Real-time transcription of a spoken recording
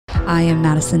I am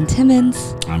Madison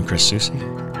Timmons. I'm Chris Soucy.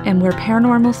 And we're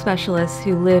paranormal specialists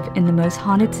who live in the most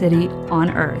haunted city on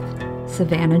earth,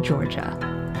 Savannah, Georgia.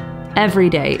 Every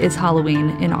day is Halloween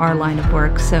in our line of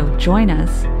work, so join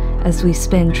us as we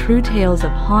spin true tales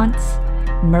of haunts,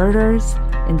 murders,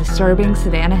 and disturbing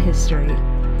Savannah history.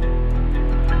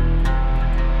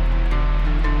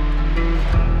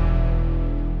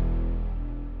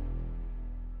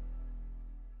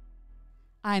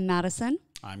 I'm Madison.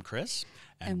 I'm Chris.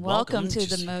 And welcome to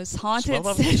the most haunted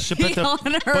city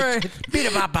on earth.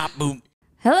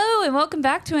 Hello, and welcome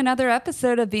back to another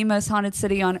episode of the most haunted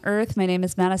city on earth. My name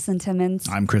is Madison Timmons.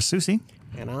 I'm Chris Soucy.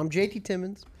 And I'm JT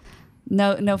Timmons.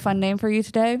 No fun name for you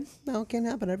today? No, it can't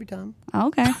happen every time.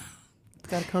 Okay. It's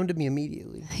got to come to me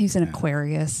immediately. He's an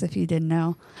Aquarius, if you didn't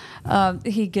know.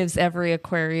 He gives every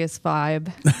Aquarius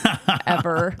vibe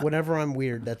ever. Whenever I'm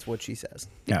weird, that's what she says.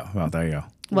 Yeah, well, there you go.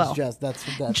 Well,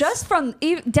 just from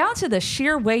down to the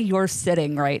sheer way you're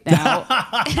sitting right now,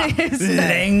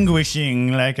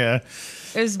 languishing like a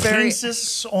is very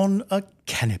princess on a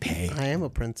canopy. I am a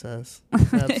princess,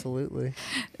 absolutely.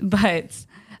 But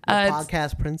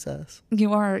podcast princess.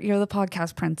 You're the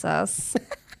podcast princess.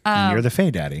 And you're the Fae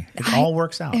Daddy. It all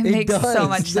works out. It makes so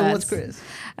much So sense. what's Chris?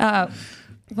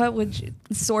 What would you,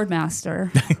 Swordmaster?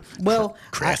 Well,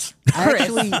 Chris.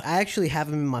 I actually have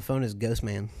him in my phone as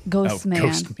Ghostman.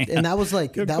 Ghostman. And that was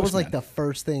like Ghostman. the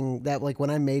first thing that like when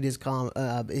I made his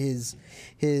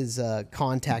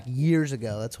contact years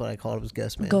ago. That's what I called it, was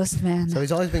Ghostman. Ghostman. So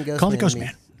he's always been Ghostman. Call it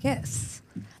Ghostman. Yes.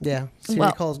 Yeah.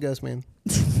 Siri calls Ghostman.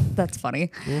 That's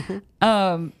funny.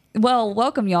 Mm-hmm. Well,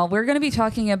 welcome, y'all. We're going to be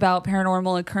talking about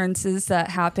paranormal occurrences that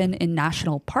happen in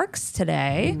national parks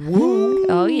today. Woo.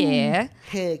 Oh, yeah.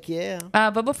 Heck yeah.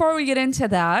 But before we get into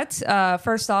that,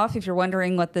 first off, if you're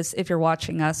wondering if you're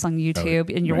watching us on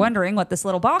YouTube and you're wondering what this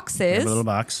little box is,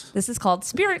 this is called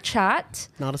Spirit Chat.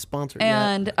 Not a sponsor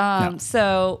yet.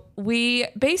 So we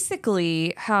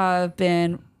basically have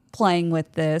been playing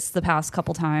with this the past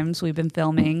couple times we've been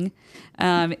filming.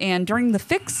 And during the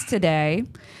fix today,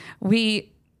 we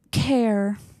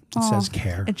care. It says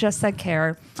care. It just said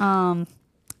care.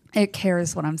 It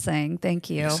cares what I'm saying. Thank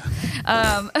you.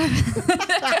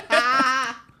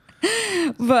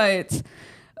 But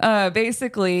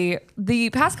basically, the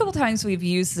past couple times we've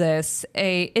used this,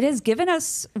 it has given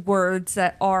us words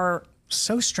that are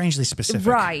so strangely specific.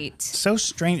 Right. So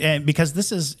strange, because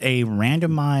this is a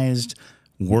randomized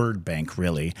word bank,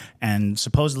 really, and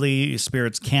supposedly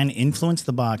spirits can influence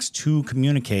the box to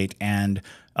communicate and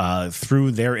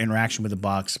through their interaction with the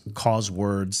box cause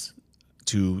words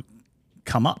to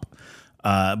come up.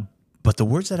 But the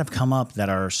words that have come up that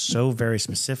are so very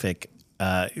specific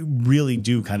really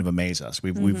do kind of amaze us.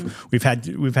 We've had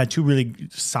two really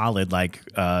solid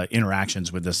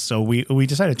interactions with this, so we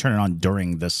decided to turn it on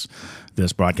during this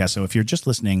broadcast. So if you're just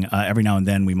listening, every now and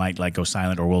then we might go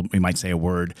silent, or we might say a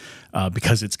word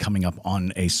because it's coming up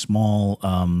on a small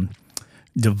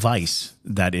device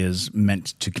that is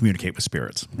meant to communicate with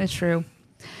spirits. It's true.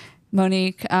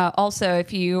 Monique, also,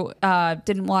 if you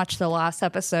didn't watch the last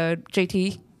episode,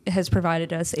 JT has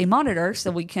provided us a monitor so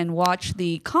we can watch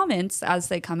the comments as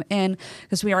they come in,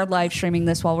 because we are live streaming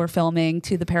this while we're filming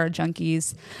to the Para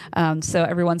Junkies. So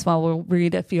every once in a while we'll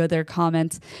read a few of their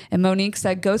comments. And Monique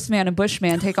said, Ghostman and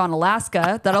Bushman take on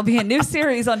Alaska. That'll be a new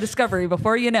series on Discovery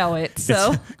before you know it.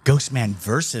 So it's Ghostman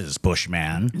versus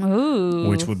Bushman. Ooh.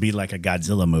 Which would be like a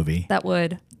Godzilla movie. That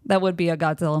would be a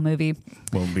Godzilla movie.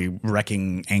 We'll be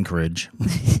wrecking Anchorage.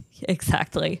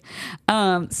 Exactly.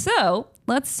 So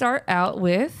let's start out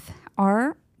with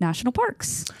our national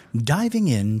parks. Diving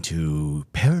into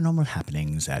paranormal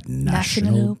happenings at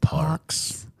national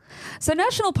parks. So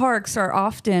national parks are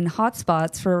often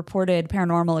hotspots for reported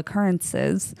paranormal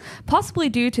occurrences, possibly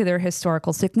due to their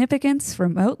historical significance,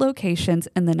 remote locations,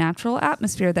 and the natural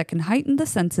atmosphere that can heighten the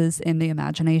senses and the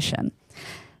imagination.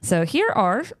 So here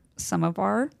are some of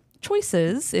our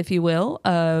choices, if you will,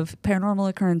 of paranormal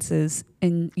occurrences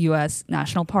in U.S.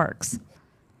 national parks.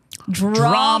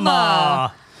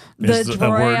 Drama. Is a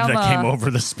word that came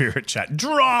over the Spirit Chat.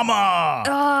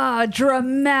 Drama.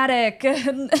 Dramatic.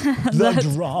 The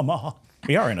drama.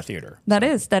 We are in a theater. That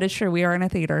is true. We are in a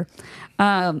theater.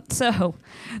 So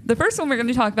the first one we're going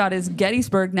to talk about is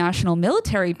Gettysburg National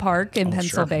Military Park in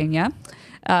Pennsylvania,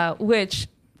 which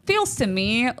feels to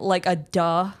me like a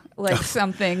duh. Like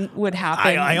something would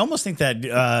happen. I almost think that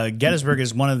Gettysburg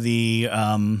is one of the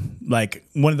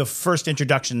first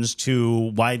introductions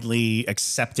to widely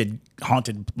accepted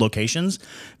haunted locations,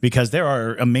 because there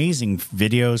are amazing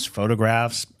videos,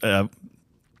 photographs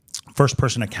first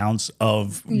person accounts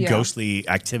of ghostly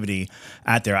activity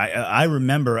at there. I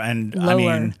remember, and I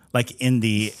mean, like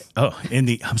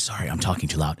I'm sorry, I'm talking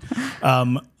too loud.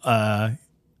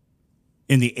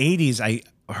 In the 80s,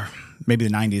 or maybe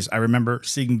the 90s, I remember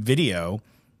seeing video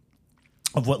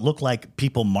of what looked like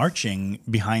people marching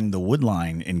behind the wood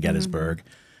line in Gettysburg.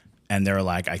 And they're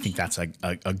like, I think that's a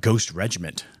ghost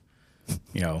regiment,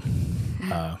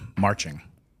 marching.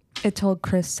 It told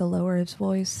Chris to lower his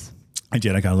voice. I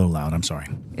did. I got a little loud. I'm sorry.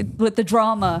 With the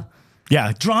drama.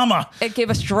 Yeah, drama. It gave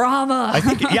us drama. I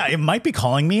think, it might be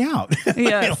calling me out.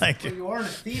 Yes. Well, you are in a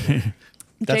theater.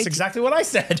 That's exactly what I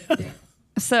said.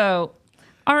 So,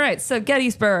 all right. So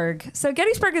Gettysburg. So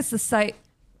Gettysburg is the site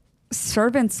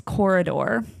servants'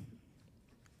 corridor.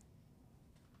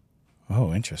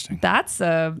 Oh, interesting. That's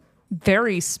a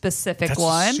very specific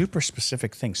one. That's a super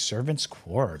specific thing. Servants'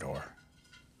 corridor.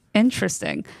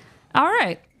 Interesting. All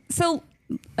right. So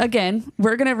again,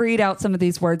 we're going to read out some of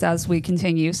these words as we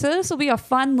continue. So this will be a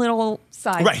fun little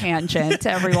side tangent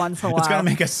every once in a while. It's going to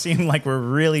make us seem like we're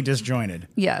really disjointed.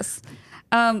 Yes.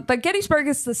 But Gettysburg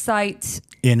is the site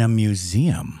in a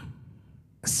museum.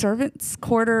 Servants'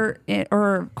 quarter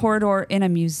or corridor in a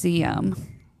museum.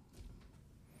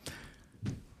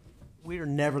 We're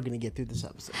never going to get through this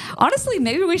episode. Honestly,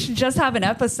 maybe we should just have an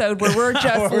episode where we're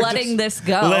just letting this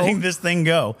go. Letting this thing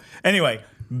go. Anyway,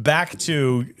 back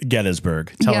to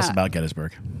Gettysburg. Tell us about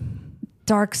Gettysburg.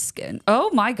 Dark skin. Oh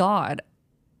my God.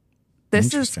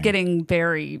 This is getting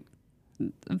very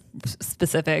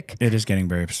specific. It is getting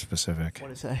very specific. What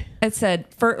did it say? It said,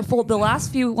 for the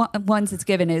last few ones it's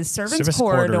given is servants'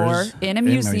 corridor in a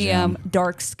museum,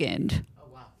 dark skinned. Oh,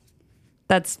 wow.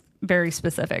 That's very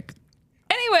specific.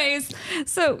 Anyways,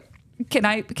 so can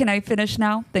I finish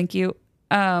now? Thank you.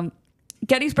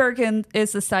 Gettysburg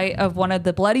is the site of one of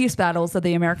the bloodiest battles of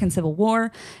the American Civil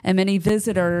War, and many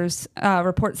visitors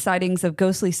report sightings of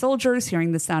ghostly soldiers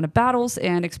hearing the sound of battles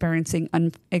and experiencing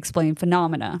unexplained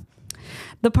phenomena.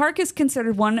 The park is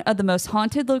considered one of the most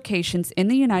haunted locations in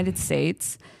the United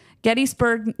States.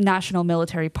 Gettysburg National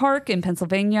Military Park in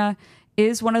Pennsylvania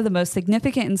is one of the most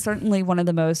significant and certainly one of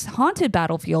the most haunted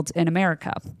battlefields in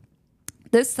America.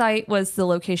 This site was the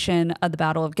location of the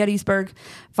Battle of Gettysburg,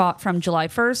 fought from July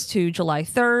 1st to July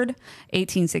 3rd,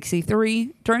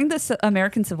 1863, during the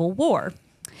American Civil War.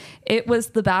 It was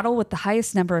the battle with the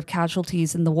highest number of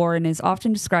casualties in the war and is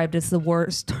often described as the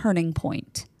war's turning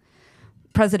point.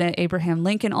 President Abraham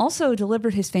Lincoln also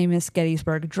delivered his famous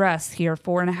Gettysburg Address here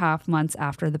 4.5 months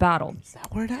after the battle. Is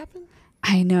that where it happened?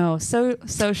 I know. So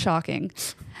shocking.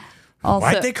 Also,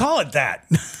 why'd they call it that?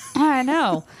 I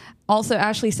know. Also,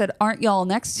 Ashley said, aren't y'all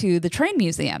next to the train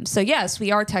museum? So, yes, we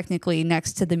are technically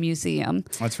next to the museum.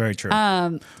 That's very true.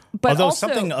 But although also,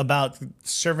 something about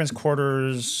servants'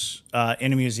 quarters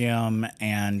in a museum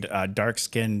and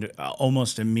dark-skinned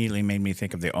almost immediately made me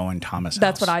think of the Owen Thomas house.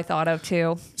 That's what I thought of,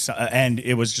 too. So, and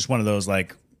it was just one of those,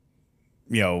 like,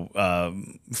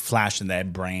 flash in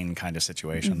that brain kind of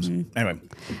situations. Mm-hmm. Anyway.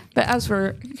 But as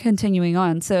we're continuing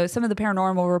on, so some of the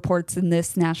paranormal reports in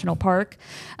this national park,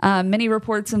 many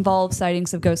reports involve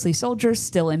sightings of ghostly soldiers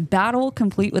still in battle,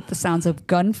 complete with the sounds of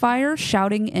gunfire,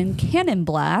 shouting, and cannon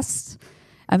blasts.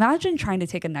 Imagine trying to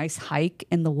take a nice hike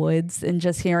in the woods and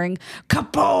just hearing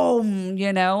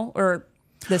kaboom, or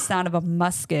the sound of a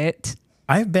musket.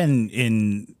 I've been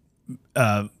in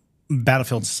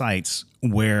battlefield sites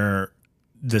where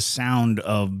the sound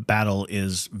of battle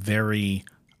is very,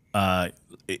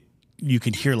 you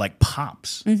can hear like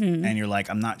pops, and you're like,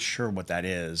 I'm not sure what that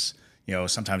is.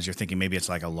 Sometimes you're thinking maybe it's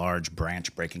like a large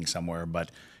branch breaking somewhere,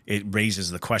 but it raises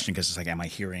the question because it's like, am I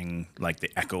hearing like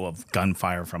the echo of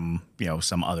gunfire from,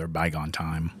 some other bygone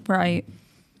time? Right.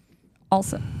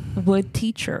 Also, wood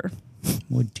teacher.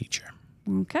 Wood teacher.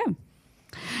 Okay.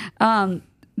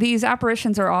 These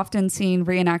apparitions are often seen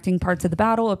reenacting parts of the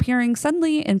battle, appearing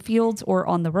suddenly in fields or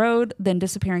on the road, then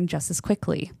disappearing just as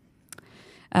quickly.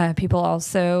 People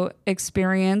also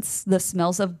experience the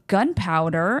smells of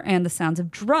gunpowder and the sounds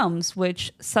of drums,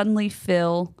 which suddenly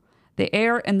fill the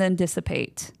air and then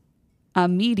dissipate. A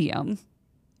medium.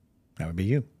 That would be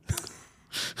you.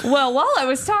 Well, while I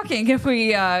was talking, if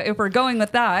we're going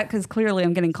with that, because clearly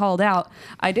I'm getting called out,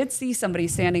 I did see somebody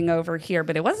standing over here,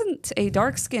 but it wasn't a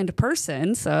dark-skinned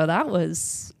person, so that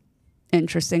was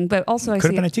interesting. But also, Could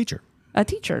have been a teacher. A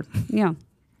teacher, yeah.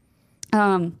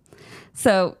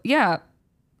 So yeah,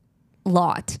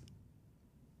 lot.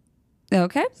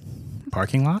 Okay.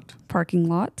 Parking lot. Parking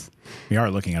lot. We are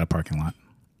looking at a parking lot.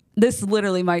 This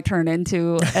literally might turn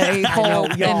into a whole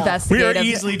investigative. We are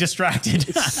easily distracted.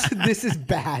 This is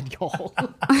bad, y'all.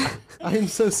 I am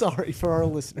so sorry for our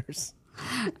listeners.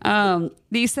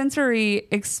 These sensory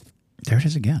There it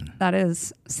is again. That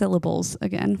is syllables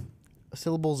again.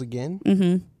 Syllables again?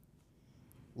 Mm-hmm.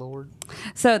 Lord.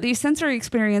 So these sensory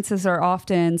experiences are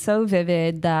often so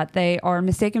vivid that they are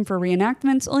mistaken for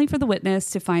reenactments, only for the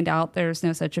witness to find out there's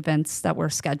no such events that were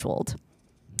scheduled.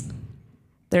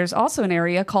 There's also an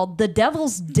area called the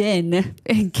Devil's Den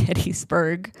in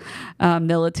Gettysburg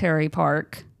Military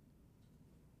Park.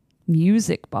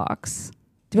 Music box.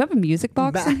 Do we have a music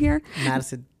box in here?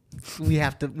 Madison, we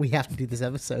have to do this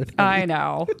episode. I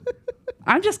know.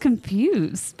 I'm just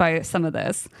confused by some of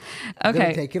this. Gonna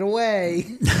Okay. take it away.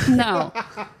 No.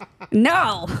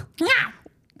 No.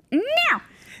 No.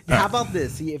 How about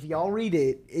this? See, if y'all read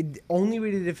it, only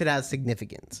read it if it has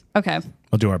significance. Okay.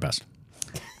 We'll do our best.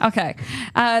 Okay.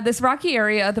 This rocky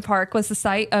area of the park was the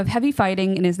site of heavy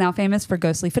fighting and is now famous for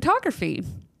ghostly photography.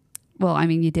 Well, I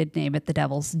mean, you did name it the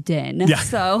Devil's Den. Yeah.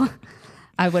 So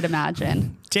I would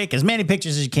imagine. Take as many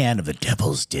pictures as you can of the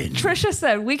Devil's Den. Trisha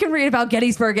said, we can read about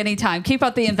Gettysburg anytime. Keep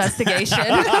up the investigation.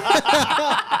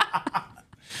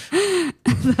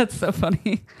 That's so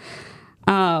funny.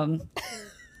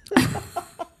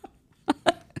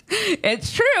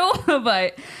 It's true,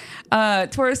 but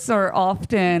tourists are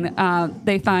often,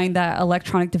 they find that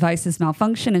electronic devices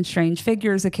malfunction and strange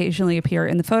figures occasionally appear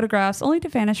in the photographs only to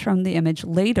vanish from the image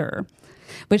later,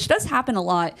 which does happen a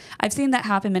lot. I've seen that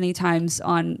happen many times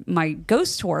on my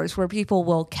ghost tours where people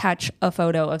will catch a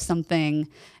photo of something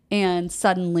and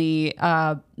suddenly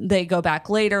they go back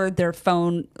later, their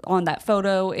phone on that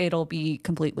photo, it'll be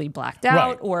completely blacked out.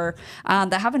 Right. Or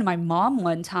that happened to my mom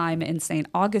one time in St.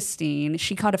 Augustine.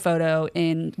 She caught a photo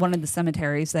in one of the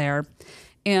cemeteries there,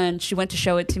 and she went to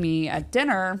show it to me at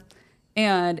dinner,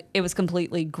 and it was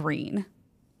completely green.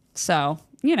 So,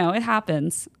 you know, it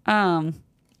happens.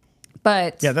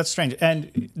 But Yeah, that's strange.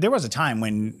 And there was a time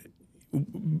when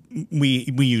we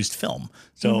used film.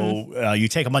 So you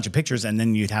take a bunch of pictures and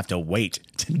then you'd have to wait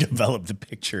to develop the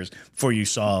pictures before you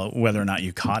saw whether or not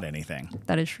you caught anything.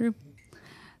 that is true.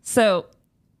 So,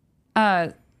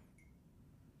 that's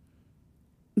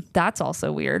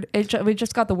also weird. We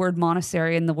just got the word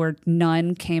monastery and the word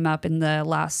nun came up in the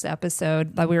last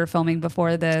episode that we were filming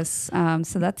before this.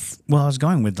 So that's Well, I was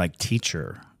going with like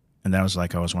teacher. And that was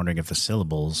like, I was wondering if the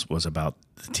syllables was about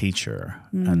the teacher.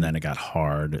 And then it got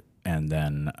hard. And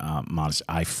then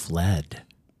I fled.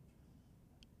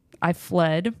 I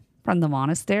fled from the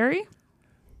monastery.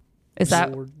 Is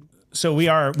that So we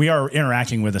are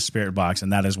interacting with a spirit box,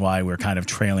 and that is why we're kind of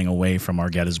trailing away from our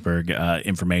Gettysburg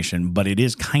information. But it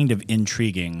is kind of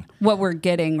intriguing what we're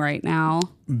getting right now?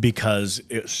 because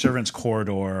servants'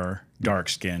 corridor, dark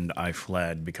skinned. I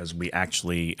fled because we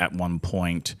actually at one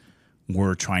point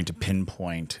were trying to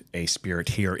pinpoint a spirit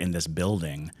here in this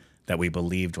building that we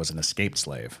believed was an escaped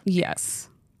slave. Yes.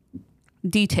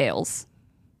 Details.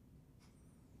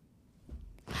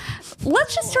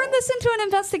 Let's just turn this into an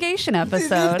investigation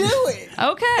episode. Do it.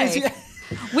 Okay.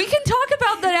 We can talk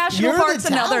about the national You're the parks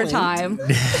another time.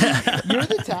 talent. You're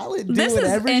the talent. Do This is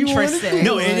whatever you want to interesting. do.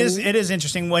 No, it is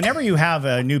interesting. Whenever you have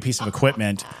a new piece of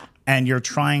equipment and you're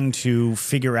trying to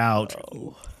figure out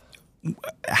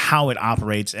how it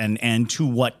operates and to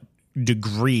what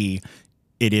degree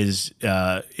it is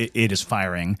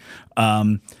firing.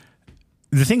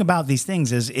 The thing about these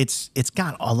things is it's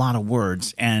got a lot of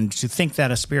words, and to think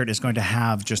that a spirit is going to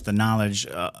have just the knowledge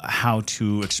how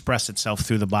to express itself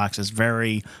through the box is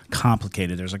very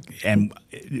complicated. And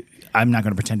I'm not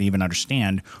going to pretend to even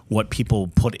understand what people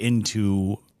put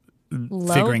into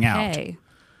figuring out.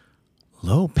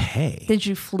 Low pay. Did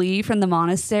you flee from the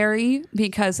monastery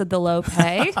because of the low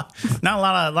pay? Not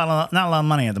a lot of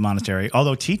money at the monastery.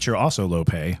 Although teacher also low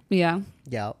pay. Yeah.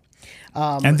 Yeah.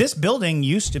 And this building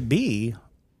used to be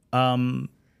a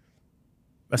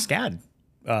SCAD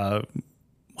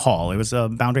hall. It was a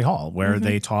Boundary Hall where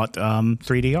they taught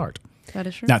 3D art. That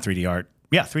is true. Not 3D art.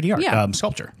 Yeah, 3D art. Yeah.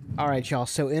 Sculpture. All right, y'all.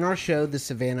 So in our show, The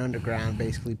Savannah Underground,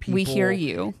 basically people... We hear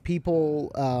you.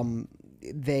 People,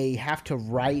 they have to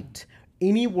write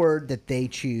any word that they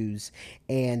choose,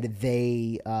 and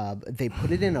they put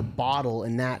it in a bottle,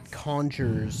 and that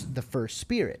conjures the first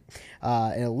spirit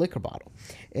in a liquor bottle.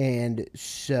 And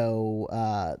so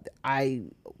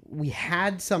we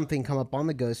had something come up on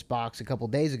the ghost box a couple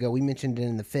days ago. We mentioned it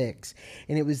in the fix,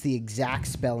 and it was the exact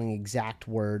spelling, exact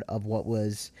word of what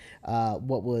was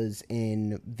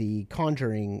in the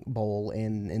conjuring bowl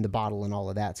and in the bottle and all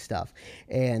of that stuff.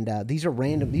 And these are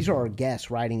random. These are our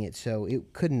guests writing it, so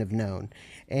it couldn't have known.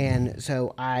 And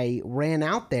so I ran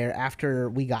out there after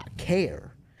we got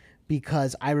care,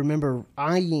 because I remember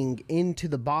eyeing into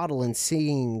the bottle and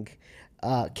seeing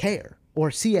care,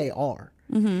 or CAR.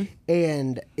 Mm-hmm.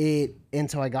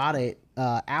 And so I got it,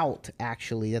 out.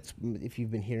 Actually, that's if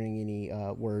you've been hearing any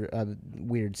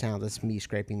weird sound. That's me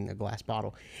scraping a glass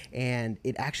bottle, and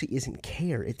it actually isn't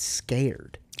care. It's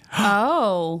scared.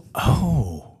 Oh.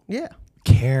 Oh. Yeah.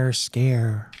 Care,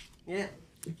 scare. Yeah.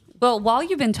 Well, while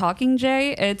you've been talking,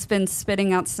 Jay, it's been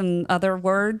spitting out some other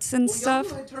words and stuff.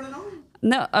 Turn it on.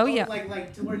 No. Oh, yeah.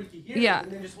 Like to where you can hear Yeah. it,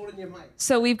 and then just hold it in your mic.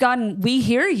 So we've gotten "we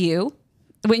hear you"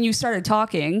 when you started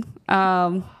talking.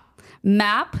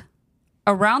 Map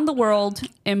around the world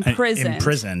imprisoned.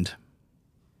 Imprisoned.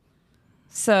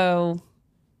 So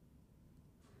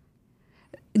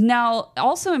now,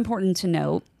 also important to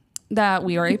note that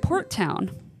we are a port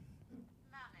town.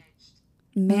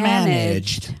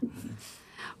 Managed.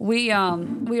 We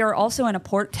are also in a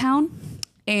port town,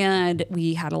 and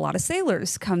we had a lot of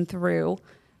sailors come through.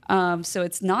 So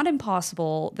it's not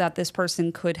impossible that this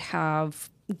person could have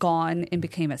gone and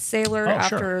became a sailor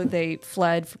after they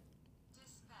fled.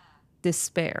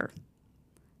 Despair.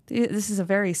 This is a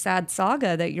very sad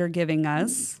saga that you're giving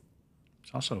us.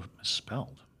 It's also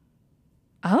misspelled.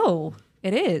 Oh,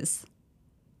 it is.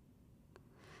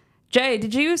 Jay,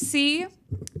 did you see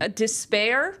a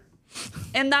despair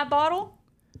in that bottle?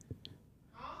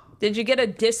 Did you get a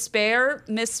despair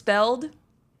misspelled? You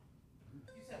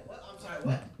said what? I'm sorry,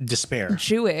 what? Despair.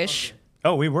 Jewish.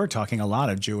 Oh, we were talking a lot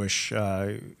of Jewish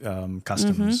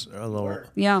customs. A little.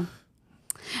 Yeah.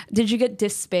 Did you get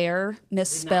despair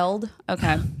misspelled?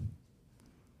 Okay.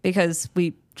 Because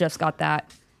we just got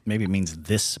that. Maybe it means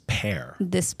this pair.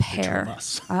 This pair. Between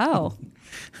us. Oh.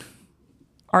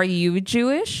 Are you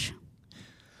Jewish?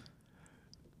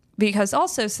 Because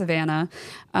also Savannah,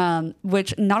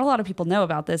 which not a lot of people know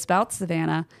about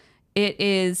Savannah, it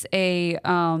is a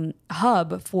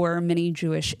hub for many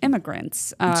Jewish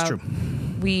immigrants. It's true.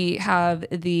 We have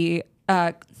the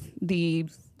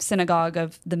synagogue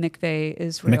of the Mikveh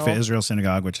Israel. Mikveh Israel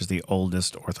Synagogue, which is the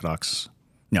oldest Orthodox.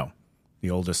 No, the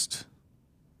oldest.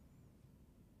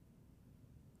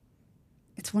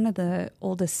 It's one of the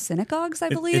oldest synagogues, I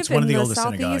believe. It's one of the oldest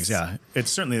Southeast. synagogues. Yeah,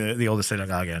 it's certainly the oldest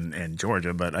synagogue in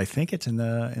Georgia, but I think it's in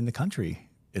the country.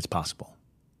 It's possible.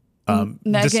 The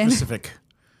Megan. specific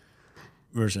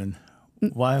version.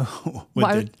 Why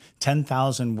would the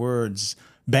 10,000 words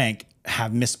bank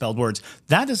have misspelled words?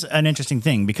 That is an interesting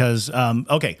thing because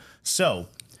okay, so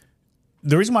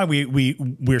the reason why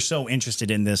we're so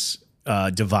interested in this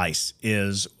device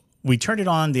is we turned it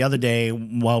on the other day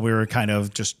while we were kind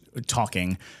of just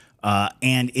talking,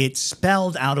 and it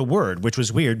spelled out a word, which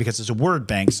was weird because it's a word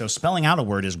bank. So spelling out a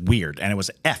word is weird, and it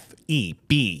was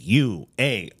Febuary.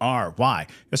 It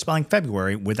was spelling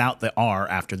February without the R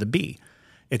after the B.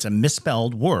 It's a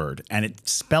misspelled word, and it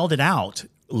spelled it out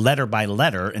letter by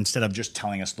letter instead of just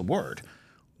telling us the word,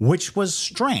 which was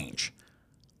strange.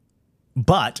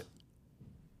 But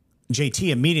JT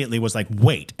immediately was like,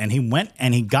 wait, and he went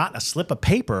and he got a slip of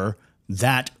paper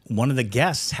that one of the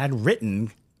guests had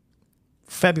written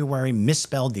February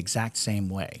misspelled the exact same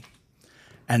way.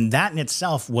 And that in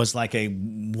itself was like a,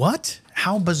 what?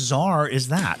 How bizarre is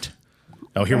that?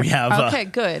 Oh, here we have. Okay,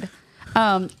 good.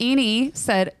 Eni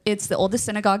said it's the oldest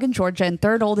synagogue in Georgia and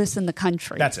third oldest in the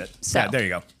country. That's it. So Yeah, there you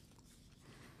go.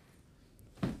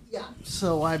 Yeah.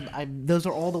 So those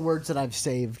are all the words that I've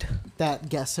saved that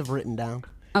guests have written down.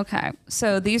 Okay,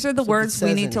 so these are the words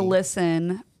we need to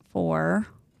listen for.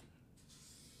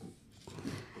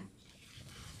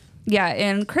 Yeah,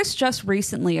 and Chris just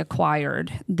recently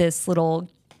acquired this little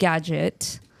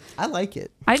gadget. I like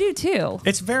it. I do too.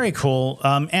 It's very cool.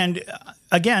 And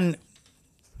again,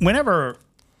 whenever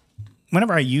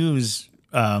I use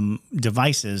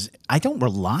devices, I don't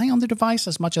rely on the device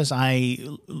as much as I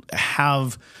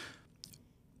have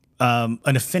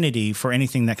an affinity for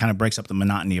anything that kind of breaks up the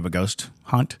monotony of a ghost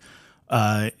hunt.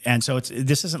 And so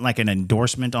this isn't like an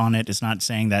endorsement on it. It's not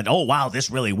saying that, oh, wow, this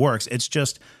really works. It's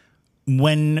just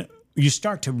when you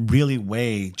start to really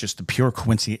weigh just the pure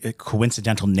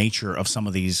coincidental nature of some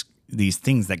of these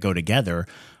things that go together.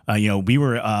 We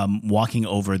were walking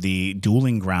over the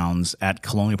dueling grounds at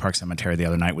Colonial Park Cemetery the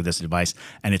other night with this device,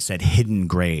 and it said hidden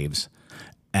graves.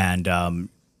 And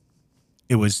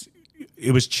it was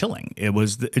chilling. It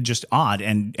was just odd.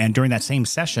 And during that same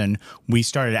session, we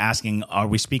started asking, are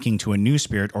we speaking to a new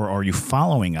spirit or are you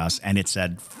following us? And it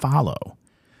said follow.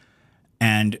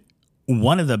 And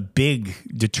one of the big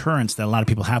deterrents that a lot of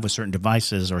people have with certain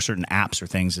devices or certain apps or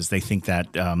things is they think that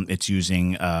it's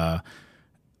using the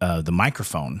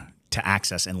microphone to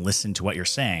access and listen to what you're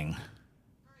saying.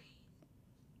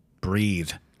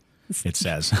 Breathe, it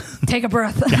says. Take a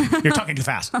breath. Yeah, you're talking too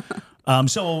fast.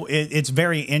 So it's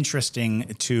very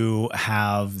interesting to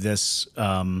have this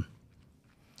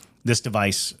this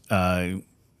device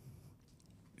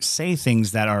say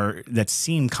things that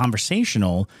seem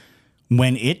conversational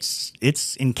when it's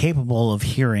incapable of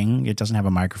hearing. It doesn't have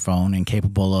a microphone,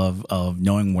 incapable of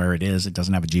knowing where it is. It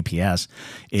doesn't have a GPS.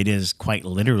 It is quite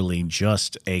literally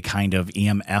just a kind of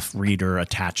EMF reader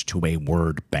attached to a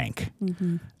word bank.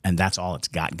 Mm-hmm. And that's all it's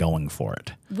got going for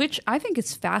it. Which I think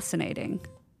is fascinating.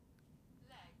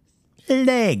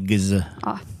 Legs.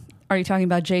 Are you talking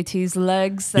about JT's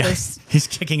legs? He's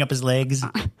kicking up his legs.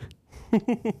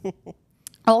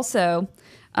 Also,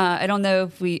 I don't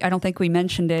think we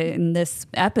mentioned it in this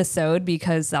episode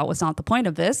because that was not the point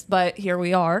of this, but here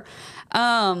we are.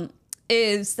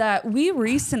 Is that we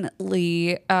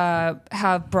recently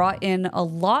have brought in a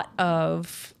lot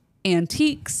of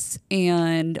antiques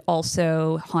and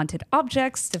also haunted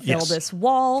objects to fill this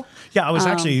wall. Yeah, I was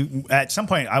actually, at some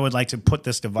point, I would like to put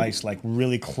this device like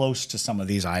really close to some of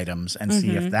these items and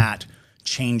see if that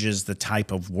changes the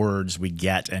type of words we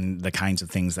get and the kinds of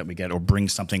things that we get, or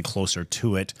brings something closer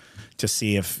to it to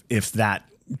see if that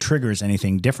triggers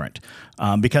anything different.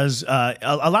 Because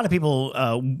a lot of people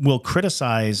will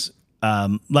criticize,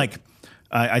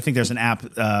 I think there's an app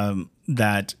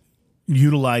that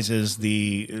utilizes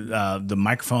the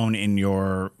microphone in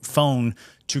your phone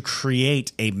to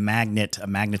create a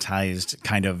magnetized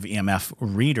kind of EMF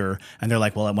reader. And they're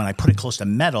like, well, when I put it close to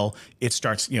metal, it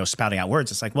starts, spouting out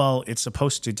words. It's like, well, it's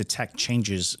supposed to detect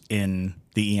changes in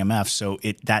the EMF. So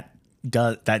that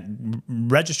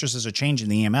registers as a change in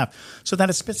the EMF. So that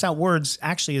it spits out words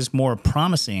actually is more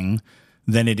promising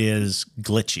than it is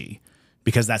glitchy,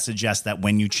 because that suggests that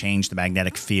when you change the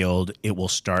magnetic field, it will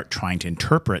start trying to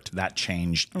interpret that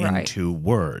change into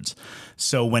words.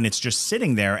 So when it's just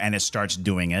sitting there and it starts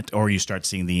doing it, or you start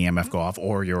seeing the EMF go off,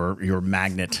 or your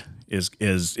magnet is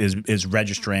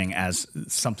registering as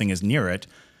something is near it,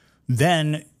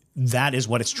 then that is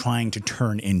what it's trying to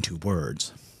turn into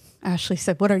words. Ashley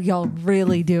said, "What are y'all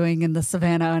really doing in the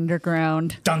Savannah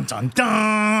Underground?" Dun, dun,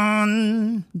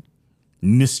 dun!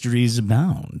 Mysteries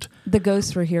abound. The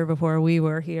ghosts were here before we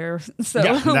were here, so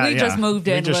we just moved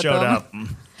in. We just showed up.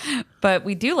 But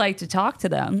we do like to talk to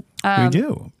them. We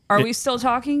do. Are we still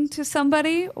talking to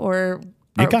somebody, or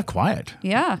it got quiet?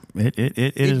 Yeah,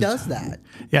 it does that.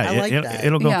 Yeah, I like that.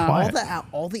 It'll go quiet.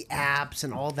 All the apps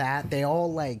and all that, they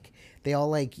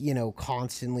all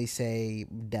constantly say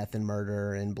death and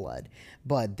murder and blood.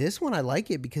 But this one, I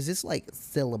like it because it's like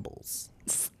syllables.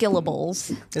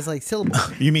 Skillables. It's like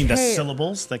syllables. You mean the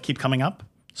syllables that keep coming up?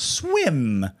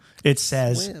 Swim. It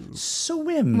says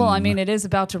swim. Well, I mean, it is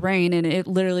about to rain, and it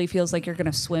literally feels like you're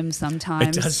going to swim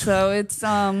sometimes. It does. So it's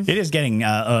it is getting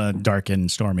dark and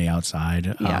stormy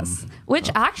outside. Yes, which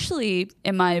actually,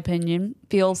 in my opinion,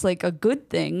 feels like a good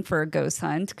thing for a ghost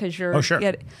hunt, because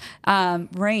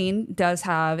rain does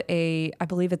have I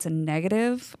believe it's a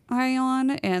negative ion,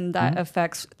 and that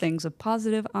affects things with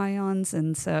positive ions,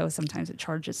 and so sometimes it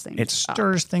charges things. It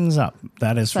stirs things up.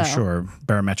 That is for sure.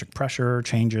 Barometric pressure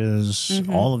changes.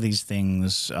 All of these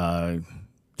things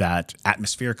that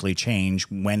atmospherically change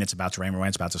when it's about to rain or when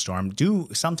it's about to storm do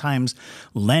sometimes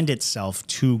lend itself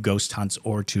to ghost hunts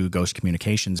or to ghost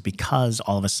communications, because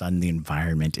all of a sudden the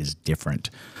environment is different.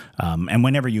 And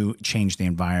whenever you change the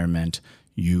environment,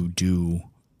 you do...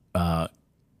 there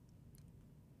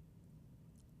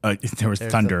was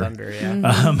thunder.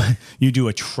 You do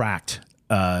attract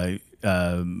an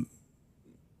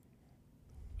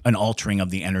altering of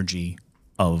the energy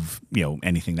of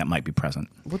anything that might be present.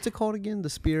 What's it called again? The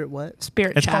spirit what?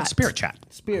 Spirit It's chat. called spirit chat.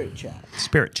 Spirit chat.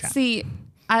 Spirit chat. See,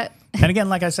 and again,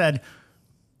 like I said,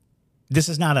 this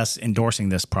is not us endorsing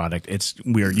this product.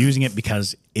 We are using it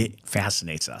because it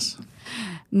fascinates us.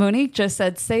 Monique just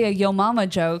said, "Say a yo mama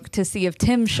joke" to see if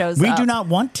Tim shows up. We do not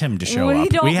want Tim to show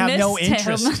up. We have no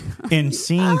interest in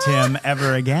seeing Tim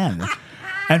ever again.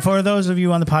 And for those of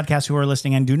you on the podcast who are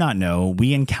listening and do not know,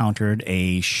 we encountered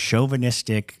a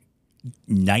chauvinistic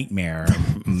nightmare,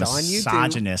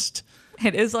 misogynist.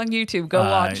 It is on YouTube. Go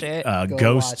watch it.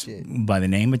 Ghost by the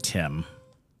name of Tim.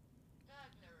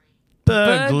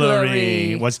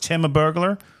 Burglary. Was Tim a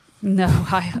burglar? No,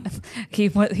 he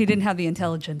didn't have the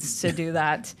intelligence to do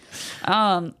that.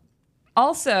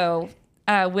 Also,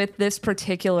 with this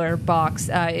particular box,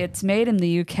 it's made in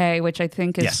the UK, which I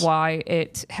think is why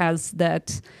it has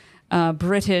that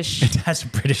British. It has a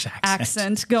British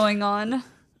accent going on.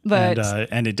 But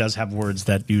and it does have words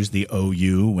that use the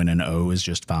OU when an O is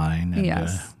just fine. And,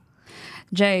 yes.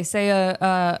 Jay, say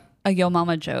a yo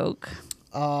mama joke.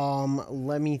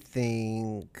 Let me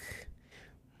think.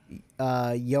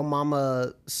 Yo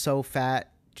mama so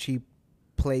fat she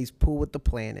plays pool with the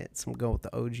planets. I'm going with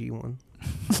the OG one.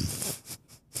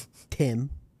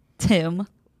 Tim.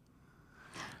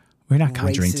 We're not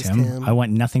conjuring Racist Tim. Tim. I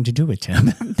want nothing to do with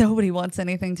Tim. Nobody wants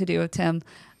anything to do with Tim.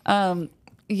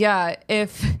 Yeah,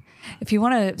 if you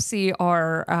want to see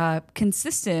our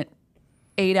consistent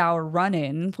 8-hour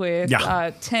run-in with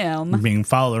Tim Being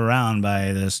followed around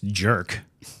by this jerk.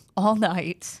 all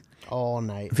night. All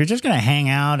night. If you're just going to hang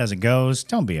out as a ghost,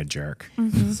 don't be a jerk.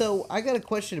 Mm-hmm. So I got a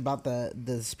question about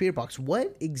the spirit box.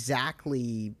 What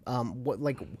exactly?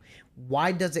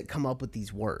 Why does it come up with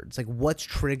these words? Like, what's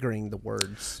triggering the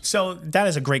words? So that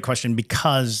is a great question,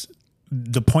 because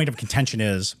the point of contention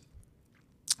is,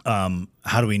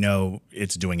 how do we know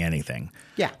it's doing anything?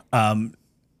 Yeah. And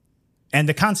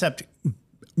the concept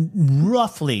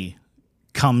roughly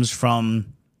comes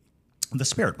from the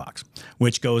spirit box,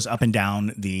 which goes up and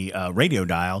down the radio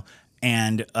dial,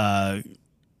 and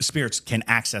spirits can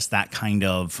access that kind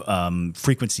of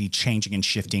frequency changing and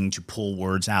shifting to pull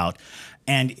words out.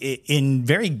 And in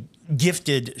very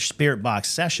gifted spirit box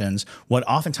sessions, what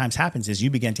oftentimes happens is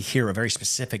you begin to hear a very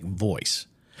specific voice.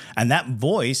 And that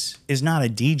voice is not a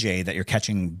DJ that you're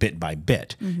catching bit by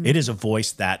bit. Mm-hmm. It is a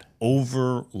voice that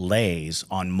overlays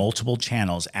on multiple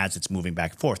channels as it's moving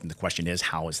back and forth. And the question is,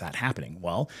 how is that happening?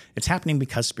 Well, it's happening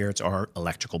because spirits are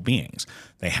electrical beings.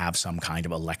 They have some kind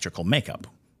of electrical makeup.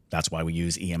 That's why we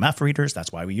use EMF readers.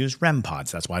 That's why we use REM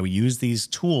pods. That's why we use these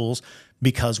tools,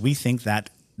 because we think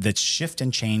that the shift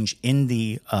and change in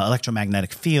the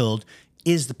electromagnetic field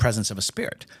is the presence of a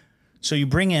spirit. So you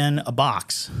bring in a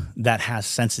box that has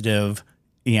sensitive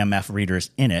EMF readers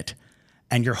in it,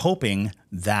 and you're hoping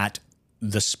that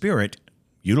the spirit,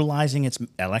 utilizing its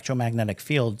electromagnetic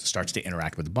field, starts to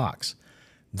interact with the box.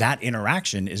 That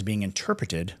interaction is being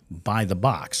interpreted by the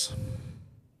box.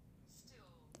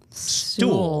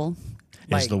 Stool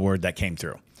is the word that came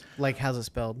through. Like, how's it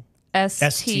spelled?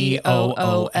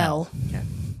 STOOL. Okay.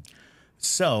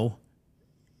 So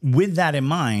with that in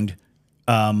mind,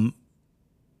 a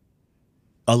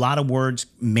lot of words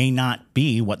may not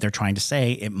be what they're trying to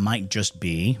say. It might just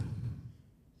be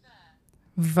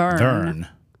Vern.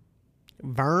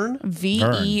 Vern?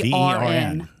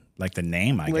 VERN. Like the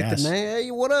name, I Like guess. the name?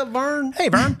 Hey, what up, Vern? Hey,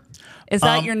 Vern. Is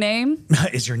that your name?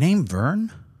 Is your name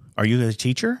Vern? Are you the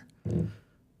teacher?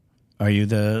 Are you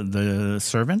the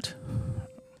servant?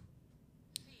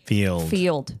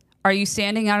 Field. Are you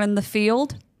standing out in the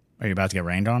field? Are you about to get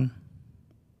rained on?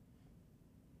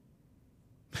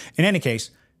 In any case,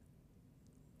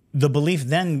 the belief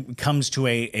then comes to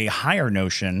a higher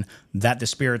notion that the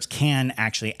spirits can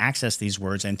actually access these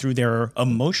words, and through their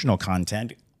emotional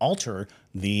content, alter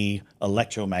the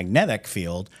electromagnetic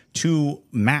field to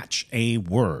match a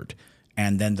word.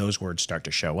 And then those words start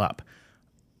to show up.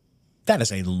 That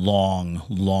is a long,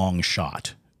 long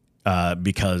shot,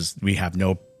 because we have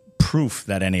no proof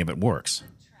that any of it works.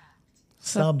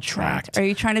 Subtract. Are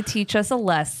you trying to teach us a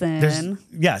lesson?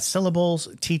 Syllables,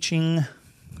 teaching,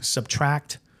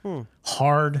 subtract,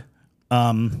 hard.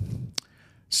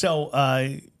 So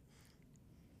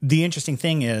the interesting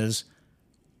thing is,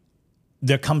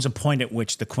 there comes a point at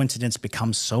which the coincidence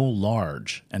becomes so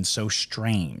large and so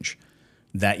strange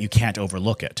that you can't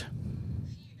overlook it.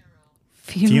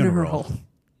 Funeral.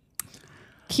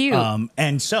 Cute.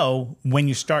 And so when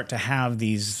you start to have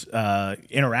these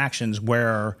interactions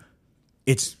where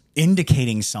it's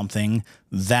indicating something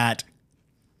that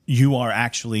you are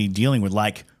actually dealing with,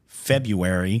 like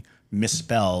February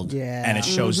misspelled, and it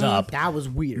shows up. That was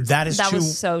weird. That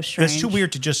was so strange. That's too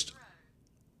weird to just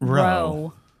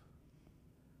row.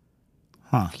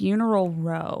 Huh. Funeral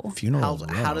row. Funeral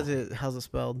row. How's it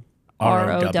spelled?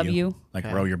 ROW. Like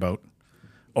row your boat.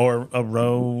 Or a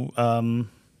row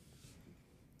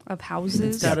Of houses.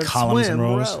 Instead of columns swim, and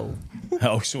rows. row.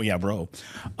 Oh, so yeah, row.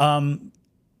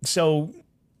 So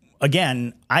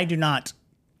again, I do not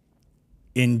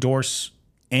endorse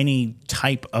any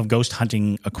type of ghost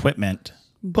hunting equipment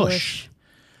Bush.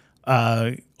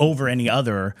 over any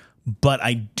other, but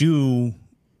I do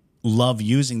love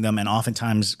using them, and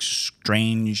oftentimes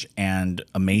strange and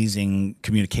amazing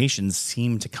communications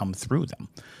seem to come through them.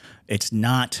 It's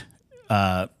not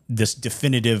this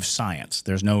definitive science.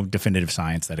 There's no definitive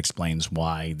science that explains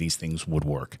why these things would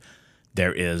work.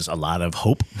 There is a lot of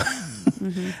hope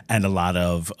and a lot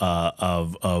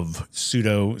of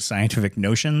pseudo scientific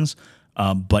notions,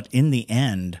 but in the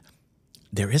end,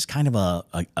 there is kind of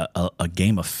a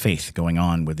game of faith going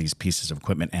on with these pieces of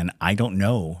equipment, and I don't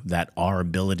know that our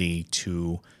ability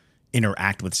to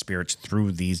interact with spirits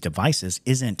through these devices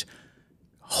isn't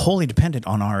wholly dependent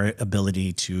on our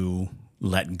ability to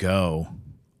let go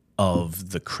of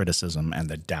the criticism and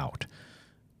the doubt.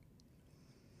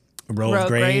 Row of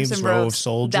graves, and row rows. of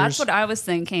soldiers. That's what I was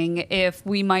thinking. If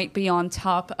we might be on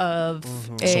top of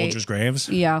soldiers' graves.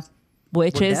 yeah,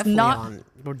 which We're is definitely not on-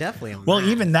 We're definitely on Well, that.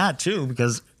 even that too,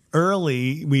 because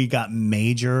early we got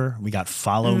major, we got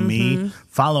follow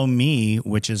me,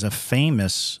 which is a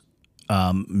famous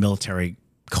military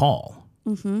call.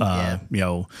 Yeah. You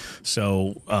know,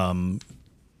 so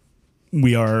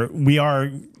we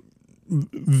are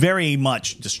very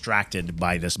much distracted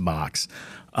by this box.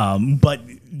 But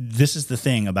this is the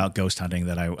thing about ghost hunting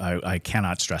that I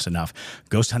cannot stress enough.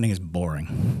 Ghost hunting is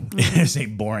boring. It is a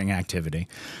boring activity.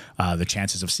 The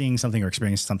chances of seeing something or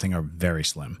experiencing something are very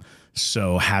slim.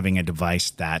 So having a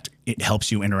device that it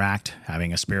helps you interact,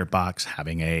 having a spirit box,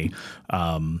 having a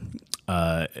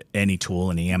any tool,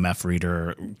 an EMF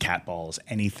reader, cat balls,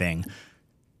 anything,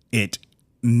 it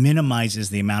minimizes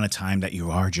the amount of time that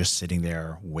you are just sitting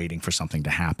there waiting for something to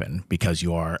happen because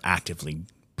you are actively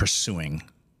pursuing,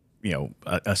 you know,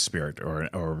 a spirit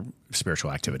or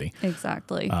spiritual activity.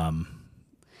 Exactly.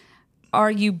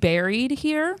 Are you buried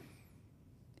here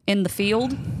in the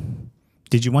field?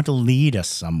 Did you want to lead us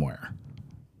somewhere?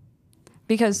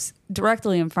 Because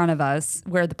directly in front of us,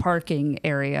 where the parking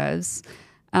area is,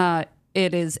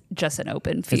 it is just an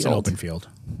open field. It's an open field.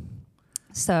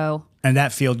 So, And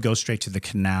that field goes straight to the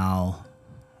canal.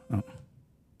 Oh.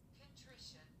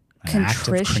 An act of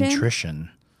Contrition? contrition.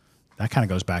 That kind of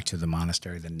goes back to the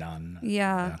monastery, the nun.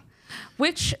 yeah.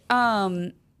 Which,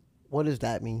 What does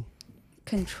that mean?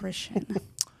 contrition.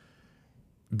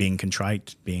 Being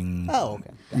contrite, being, Oh, okay.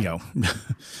 you know,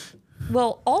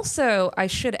 Well, also, I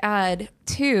should add,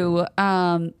 too,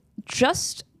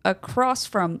 just across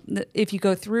from, if you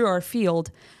go through our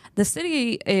field, the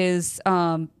city is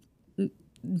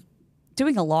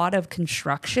doing a lot of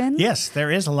construction. yes,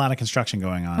 there is a lot of construction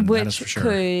going on. That is for Which sure.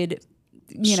 could,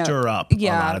 you know, Stir up a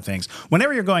lot of things.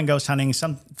 Whenever you're going ghost hunting,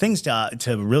 some things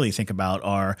to really think about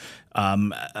are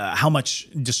how much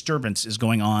disturbance is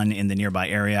going on in the nearby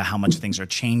area, how much things are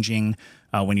changing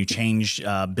when you change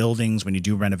buildings, when you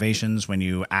do renovations, when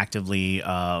you actively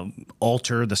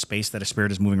alter the space that a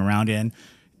spirit is moving around in.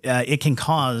 It can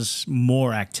cause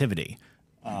more activity.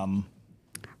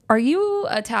 Are you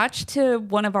attached to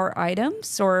one of our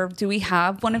items, or do we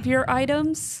have one of your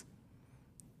items?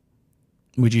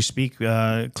 Would you speak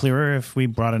clearer if we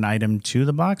brought an item to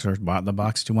the box or brought the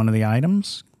box to one of the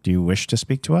items? Do you wish to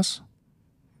speak to us?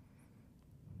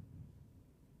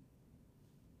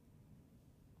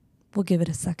 We'll give it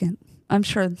a second. I'm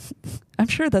sure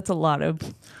that's a lot of.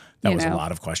 That was a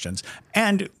lot of questions.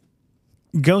 And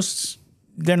ghosts,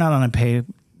 they're not on a pay.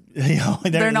 You know,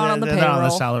 They're not on the They're not on the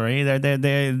payroll. salary.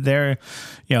 They're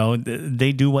you know,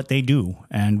 they do what they do,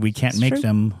 and we can't make true.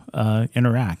 them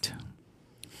interact.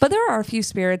 But there are a few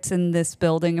spirits in this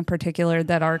building in particular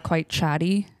that are quite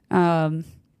chatty.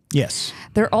 Yes.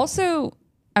 They're also.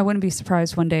 I wouldn't be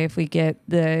surprised one day if we get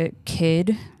the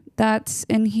kid that's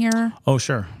in here. Oh,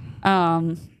 sure.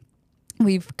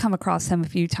 We've come across him a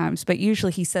few times, but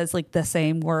usually he says like the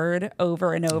same word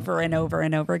over and over and over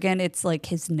and over again. It's like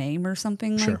his name or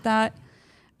something Sure. like that.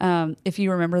 If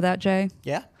you remember that, Jay.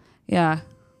 Yeah. Yeah.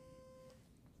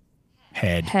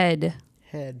 Head.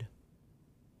 Head.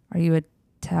 Are you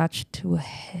attached to a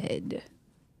head?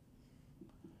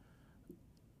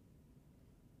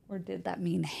 Or did that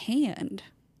mean hand?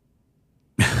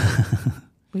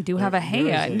 We do have a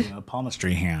hand. There is a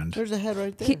palmistry hand. There's a head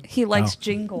right there. He likes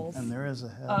jingles. And there is a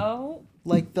head. Oh,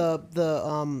 Like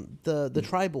the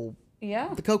tribal,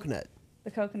 yeah. the coconut.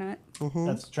 The coconut.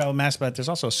 That's travel mask, but there's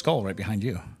also a skull right behind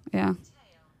you. Yeah.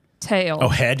 Tail. Oh,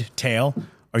 head, tail.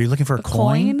 Are you looking for a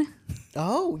coin?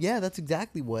 Oh, yeah, that's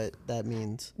exactly what that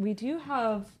means. We do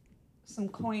have some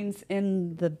coins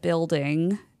in the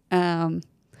building.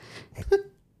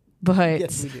 But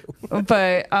Yes, we do.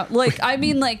 but like I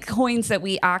mean like coins that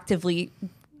we actively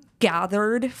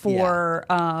gathered for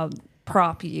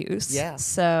prop use. Yeah.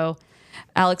 So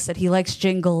Alex said he likes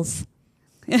jingles.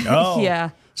 Oh. Yeah.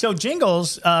 So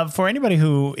Jingles, for anybody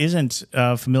who isn't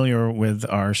familiar with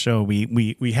our show,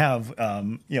 we have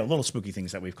you know, little spooky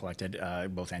things that we've collected,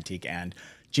 both antique and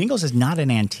Jingles is not an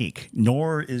antique,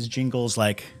 nor is Jingles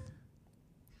like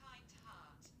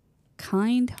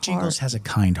Kind heart. Jingles has a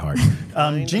kind heart.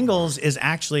 Jingles is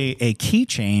actually a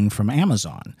keychain from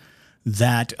Amazon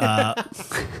that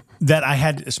that I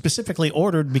had specifically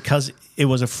ordered because it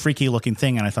was a freaky looking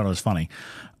thing and I thought it was funny.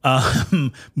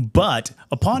 But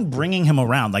upon bringing him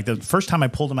around, like the first time I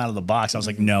pulled him out of the box, I was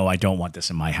like, no, I don't want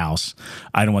this in my house.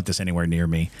 I don't want this anywhere near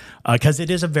me because it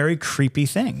is a very creepy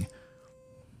thing.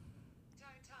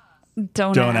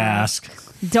 Don't ask.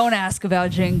 Don't ask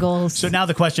about jingles. So now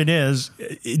the question is,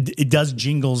 does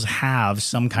jingles have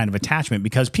some kind of attachment?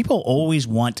 Because people always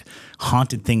want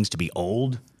haunted things to be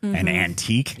old and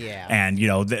antique. Yeah. And,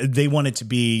 they want it to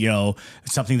be,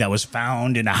 something that was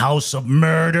found in a house of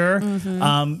murder.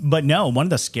 But no, one of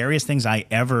the scariest things I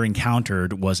ever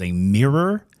encountered was a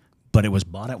mirror, but it was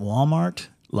bought at Walmart,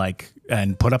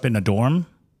 and put up in a dorm.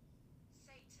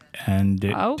 And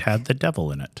it had the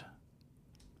devil in it.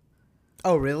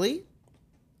 Oh, really?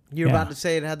 You're Yeah. about to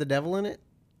say it had the devil in it?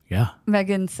 Yeah.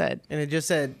 Megan said, And it just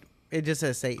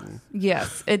says Satan.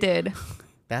 yes, it did.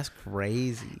 That's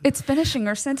crazy. It's finishing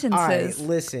our sentences. All right,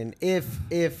 listen.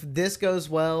 If this goes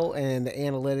well and the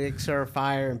analytics are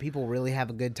fire and people really have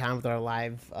a good time with our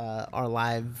live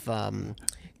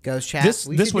ghost chat,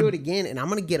 we should do it again. And I'm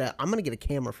gonna get a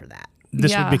camera for that.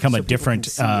 This Yeah. would become So a people different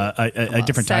can see it. a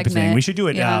different type of thing. Segment. We should do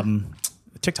it Yeah.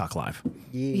 TikTok live,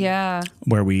 Yeah.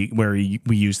 where we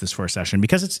use this for a session,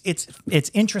 because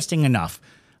it's interesting enough.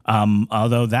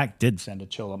 Although that did send a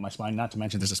chill up my spine. Not to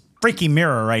mention there's this freaky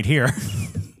mirror right here,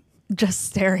 Just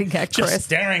staring at Chris. just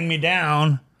staring me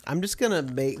down. I'm just gonna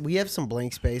we have some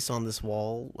blank space on this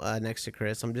wall next to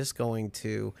Chris. I'm just going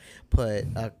to put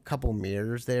a couple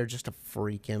mirrors there just to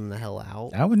freak him the hell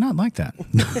out. I would not like that.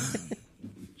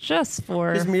 Just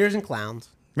for There's mirrors and clowns.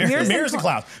 Mirrors and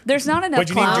clowns. There's not enough What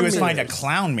you need to clowns. do is find a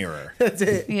clown mirror. That's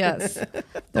it. Yes.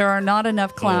 There are not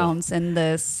enough clowns in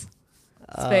this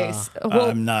space. Well,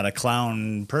 I'm not a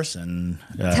clown person.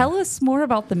 tell us more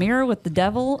about the mirror with the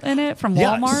devil in it from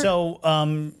Yeah, Walmart. so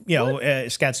a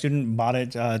SCAD student bought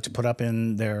it to put up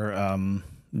in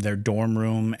their dorm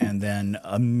room, and then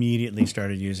immediately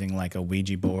started using like a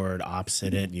Ouija board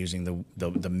opposite it, using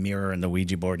the mirror and the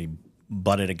Ouija board. He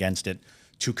butted against it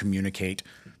to communicate,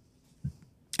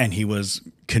 and he was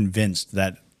convinced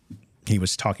that he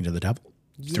was talking to the devil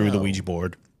through the Ouija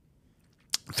board,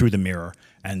 through the mirror.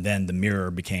 And then the mirror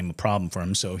became a problem for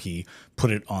him, so he put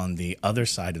it on the other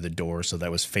side of the door, so that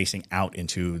was facing out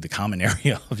into the common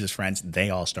area of his friends. They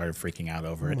all started freaking out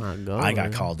over it. my God. I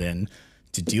got called in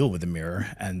to deal with the mirror,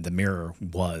 and the mirror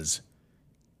was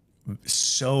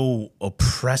so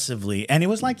oppressively, and it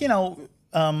was like,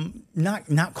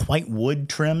 not quite wood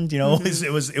trimmed.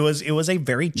 It was a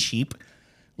very cheap,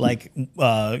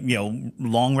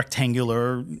 long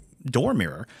rectangular door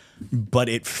mirror, but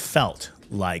it felt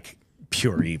like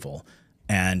pure evil,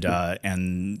 and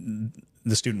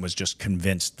the student was just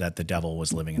convinced that the devil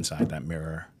was living inside that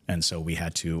mirror, and so we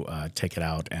had to take it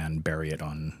out and bury it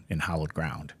in hallowed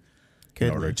ground in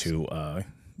order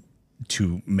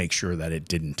to make sure that it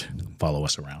didn't follow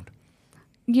us around.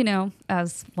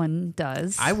 As one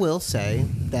does. I will say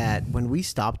that when we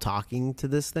stop talking to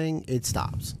this thing, it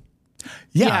stops.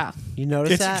 Yeah. You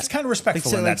notice that? It's kind of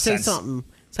respectful in that say sense.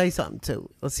 Say something too.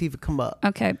 Let's see if it come up.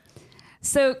 Okay.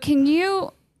 So can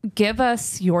you give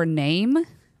us your name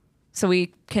so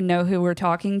we can know who we're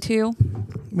talking to?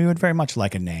 We would very much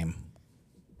like a name.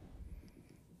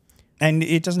 And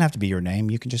it doesn't have to be your name.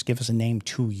 You can just give us a name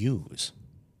to use.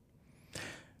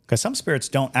 Because some spirits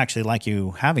don't actually like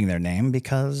you having their name,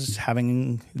 because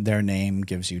having their name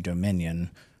gives you dominion,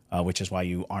 which is why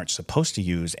you aren't supposed to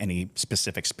use any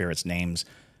specific spirit's names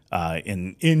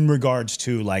in regards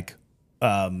to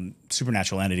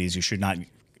supernatural entities. You should not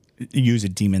use a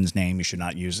demon's name. You should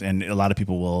not use, and a lot of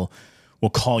people will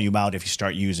call you out if you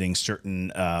start using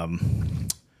certain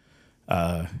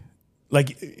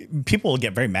people will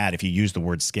get very mad if you use the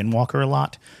word skinwalker a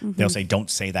lot. They'll say, don't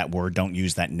say that word, don't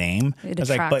use that name. It It's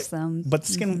attracts them. But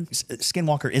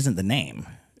skinwalker isn't the name.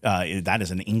 That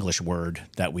is an English word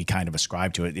that we kind of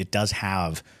ascribe to it. It does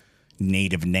have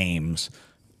native names.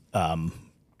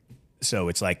 So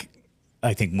it's like,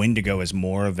 I think Wendigo is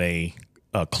more of a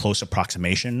close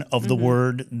approximation of the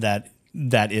word that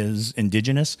is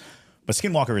indigenous, but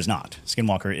skinwalker is not.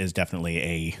 Skinwalker is definitely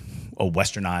a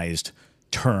westernized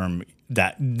term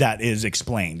that is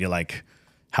explained. You're like,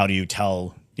 how do you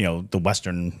tell the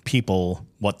Western people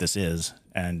what this is?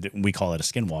 And we call it a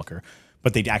skinwalker,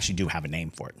 but they actually do have a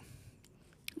name for it.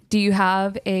 Do you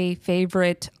have a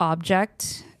favorite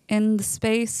object in the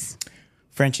space?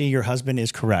 Frenchie, your husband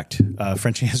is correct.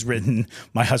 Frenchie has written,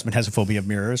 my husband has a phobia of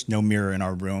mirrors, no mirror in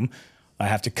our room. I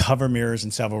have to cover mirrors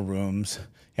in several rooms.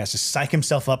 He has to psych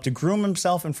himself up to groom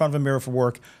himself in front of a mirror for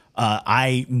work.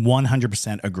 I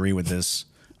 100% agree with this.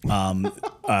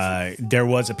 There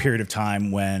was a period of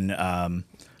time when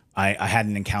I had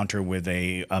an encounter with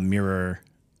a mirror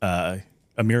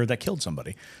that killed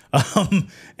somebody.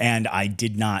 And I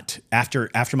did not, after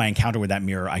my encounter with that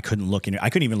mirror, I couldn't look in it. I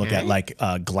couldn't even look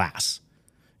at glass.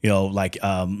 Like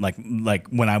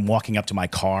when I'm walking up to my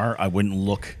car, I wouldn't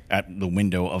look at the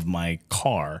window of my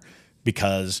car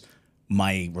because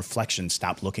my reflection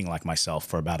stopped looking like myself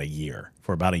for about a year.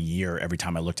 For about a year, every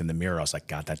time I looked in the mirror, I was like,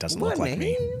 God, that doesn't look like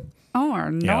me. Oh,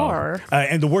 You no. know?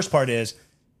 And the worst part is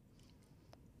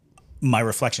my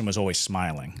reflection was always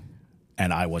smiling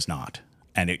and I was not.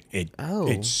 And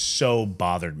it so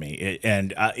bothered me.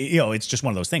 It's just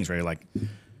one of those things where you're like,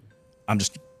 I'm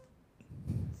just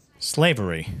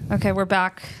slavery. Okay, we're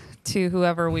back to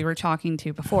whoever we were talking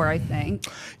to before, I think.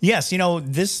 Yes,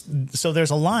 so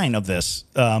there's a line of this.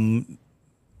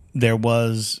 There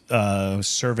was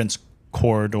servants'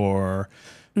 corridor,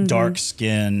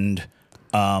 dark-skinned,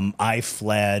 I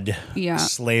fled,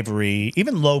 slavery,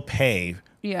 even low pay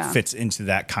fits into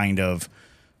that kind of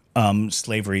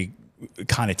slavery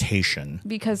connotation.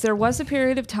 Because there was a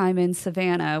period of time in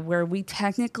Savannah where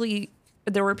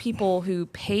there were people who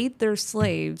paid their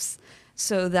slaves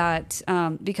so that,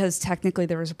 because technically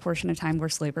there was a portion of time where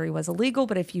slavery was illegal,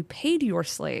 but if you paid your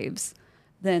slaves,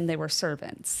 then they were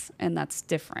servants, and that's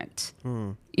different,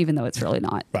 even though it's really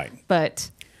not. Right. But...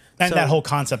 And that whole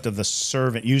concept of the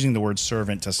servant, using the word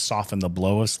servant to soften the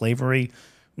blow of slavery,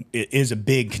 is a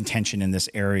big contention in this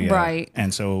area. Right.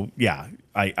 And so, yeah,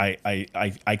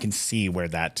 I can see where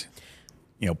that,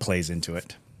 plays into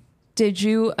it. Did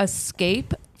you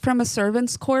escape from a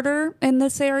servant's quarter in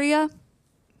this area?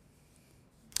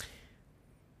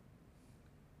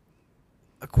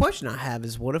 A question I have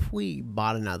is, what if we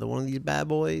bought another one of these bad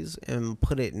boys and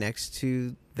put it next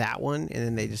to that one, and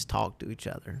then they just talk to each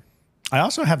other? I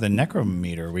also have the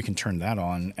necrometer. We can turn that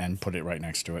on and put it right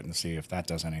next to it and see if that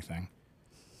does anything.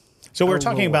 So we're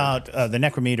talking about the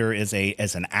necrometer is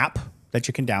an app that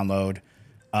you can download.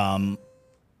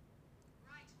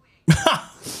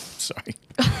 Sorry.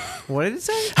 What did it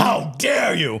say? How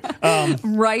dare you?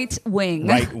 Right wing.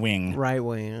 Right wing. Right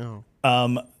wing.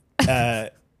 Oh.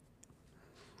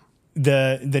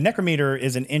 The necrometer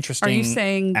is an interesting. Are you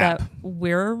saying app. that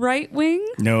we're right wing?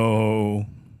 No.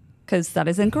 Because that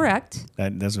is incorrect.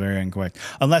 That's very incorrect.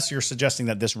 Unless you're suggesting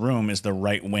that this room is the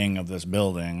right wing of this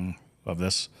building, of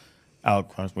this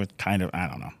outcross with kind of, I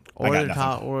don't know. Or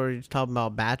you're talking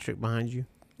about Patrick behind you.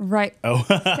 Right. Oh.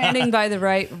 Standing by the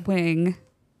right wing.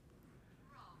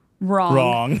 Wrong.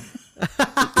 Wrong.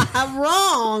 I'm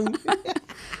wrong.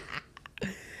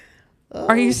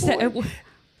 Are you saying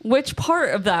which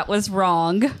part of that was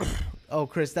wrong? Oh,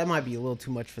 Chris, that might be a little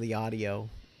too much for the audio.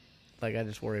 Like, I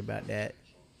just worry about that.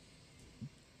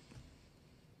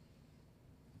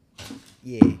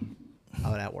 Yeah.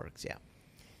 Oh, that works, yeah.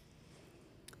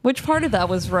 Which part of that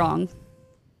was wrong?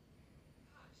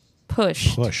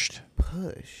 Pushed. Pushed.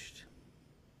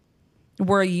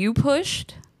 Were you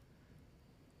pushed?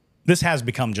 This has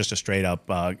become just a straight up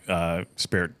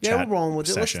spirit chat we're wrong with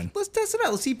session. Let's test it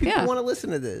out. Let's see if people want to listen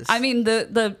to this. I mean,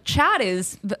 the chat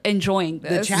is enjoying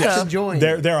this. The chat's enjoying.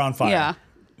 They're on fire. Yeah.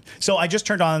 So I just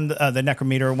turned on the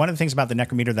necrometer. One of the things about the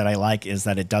necrometer that I like is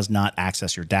that it does not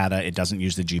access your data. It doesn't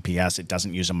use the GPS. It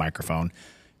doesn't use a microphone.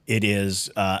 It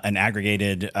is an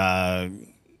aggregated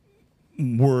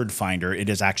word finder. It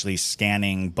is actually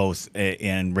scanning both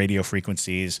in radio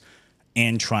frequencies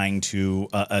and trying to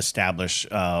establish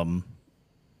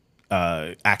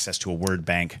access to a word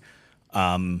bank.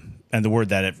 And the word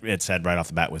that it said right off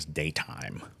the bat was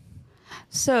daytime.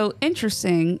 So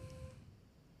interesting.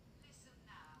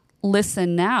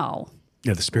 Listen now.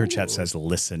 Yeah, the spirit chat says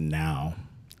listen now.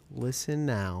 Listen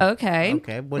now. Okay.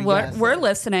 Okay. What do you guys we're say?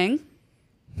 listening.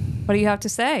 What do you have to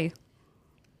say?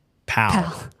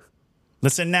 Pal.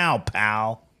 Listen now,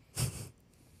 pal.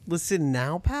 Listen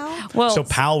now, pal? Well, So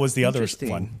pal was the other Interesting.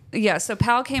 one. yeah, so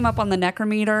Pal came up on the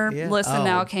necrometer. Yeah. Listen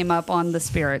now came up on the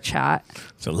spirit chat.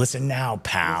 So listen now,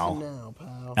 pal. Listen now,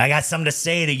 pal. I got something to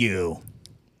say to you.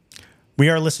 We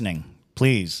are listening.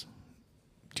 Please.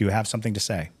 Do you have something to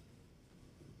say?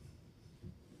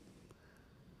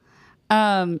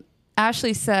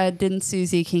 Ashley said, "Didn't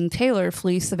Susie King Taylor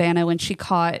flee Savannah when she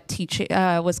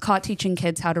was caught teaching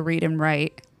kids how to read and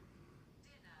write?"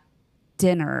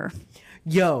 Dinner.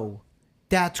 Yo,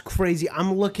 that's crazy.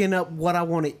 I'm looking up what I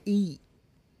want to eat.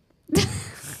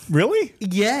 Really?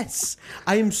 Yes.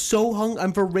 I am so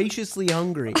I'm voraciously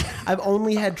hungry. I've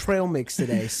only had trail mix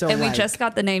today. So And we just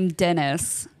got the name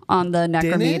Dennis on the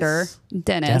necrometer.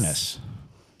 Dennis.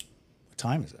 What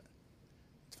time is it?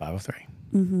 It's 5:03.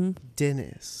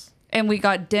 Dennis. And we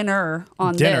got dinner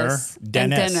on Dinner. this. And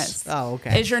Dennis. Oh,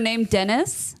 okay. Is your name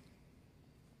Dennis?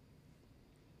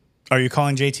 Are you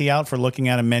calling JT out for looking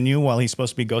at a menu while he's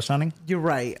supposed to be ghost hunting? You're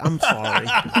right. I'm sorry.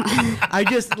 I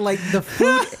just like the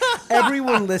food.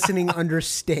 Everyone listening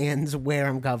understands where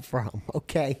I'm come from.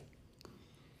 Okay.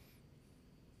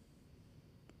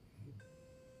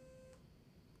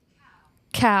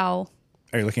 Cow.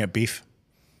 Are you looking at beef?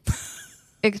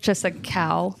 It's just a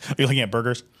cow. Are you looking at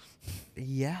burgers?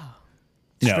 Yeah.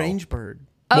 No. Strange bird.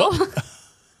 Oh,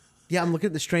 Yeah, I'm looking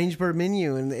at the strange bird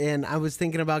menu, and I was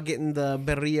thinking about getting the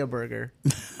birria burger.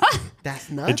 That's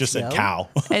nuts. It just said yo. cow.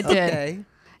 it did.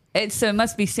 Okay. So it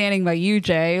must be standing by you,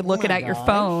 Jay, looking my at your gosh.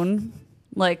 phone.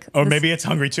 Like, Or maybe it's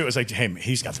hungry too. It's like, hey,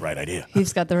 he's got the right idea.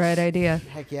 he's got the right idea.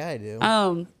 Heck yeah, I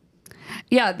do.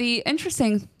 Yeah, the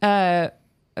interesting,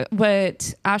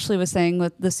 what Ashley was saying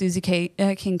with the Susie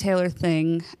King Taylor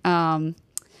thing,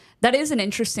 that is an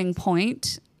interesting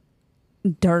point.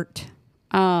 Dirt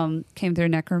came through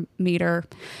necrometer.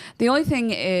 The only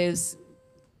thing is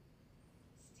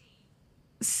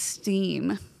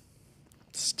steam.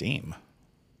 Steam.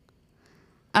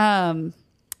 Yeah,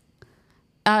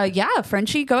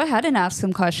 Frenchie, go ahead and ask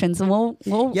some questions, and we'll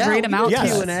Yeah, read them we out. can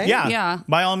to do us. Q&A. Yeah.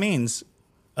 By all means,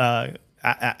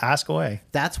 ask away.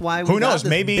 That's why. Who knows?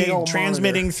 Maybe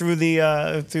transmitting through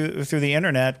the through the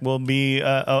internet will be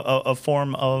a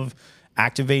form of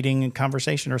activating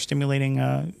conversation or stimulating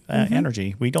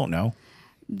energy. We don't know.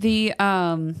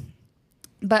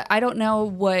 But I don't know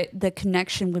what the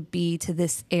connection would be to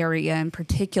this area in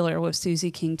particular with Susie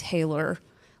King Taylor,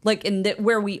 like in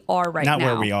where we are right now. Not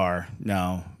where we are.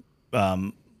 No.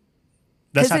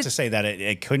 That's not to say that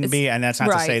it couldn't be, and that's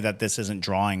not to say that this isn't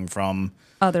drawing from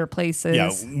other places.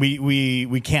 Yeah,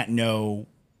 we can't know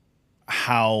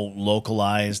how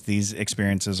localized these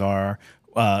experiences are.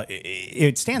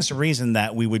 It stands to reason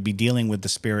that we would be dealing with the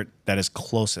spirit that is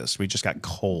closest. We just got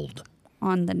cold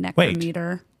on the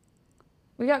necrometer.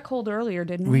 We got cold earlier,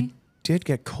 didn't we? We did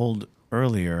get cold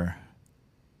earlier.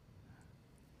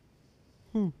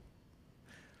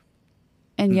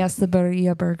 And yes, the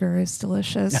birria burger is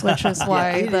delicious, which is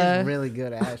why it is really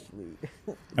good, Ashley.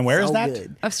 And where is that?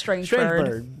 Good. A strange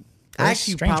bird.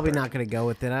 Actually, strange probably bird. not going to go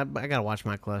with it. I got to watch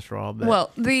my cholesterol. But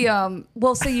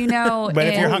Well, so you know, But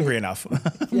if you're hungry enough.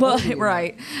 well,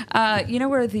 right, you know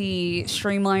where the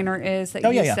Streamliner is that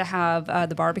used to have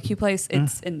the barbecue place?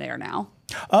 It's in there now.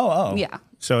 Oh. Yeah.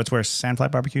 So it's where Sandfly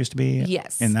Barbecue used to be?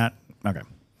 Yes. In that? Okay.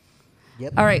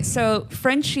 Yep. All right. So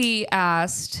Frenchie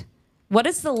asked, "What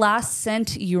is the last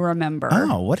scent you remember?"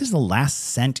 Oh, what is the last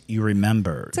scent you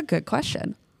remember? It's a good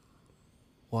question.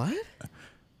 What?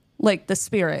 Like the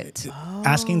spirit.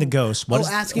 Asking the ghost. What is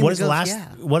asking what the is the ghost, last yeah.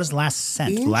 what is the last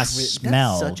scent? The last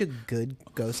smell. That's such a good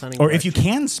ghost hunting. Or if you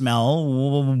question. can smell,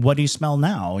 what do you smell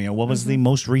now? You know, what was the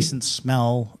most recent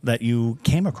smell that you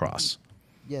came across?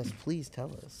 Yes, please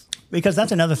tell us. Because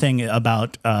that's another thing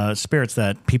about spirits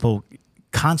that people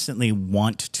constantly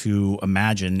want to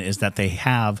imagine is that they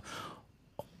have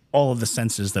all of the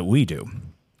senses that we do.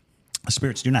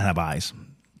 Spirits do not have eyes.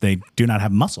 They do not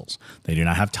have muscles. They do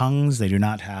not have tongues. They do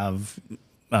not have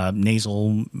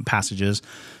nasal passages.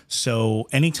 So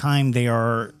anytime they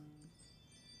are...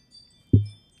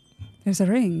 There's a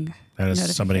ring. That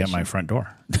is somebody at my front door.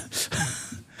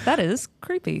 That is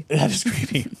creepy. That is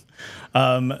creepy.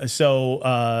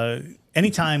 So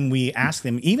anytime we ask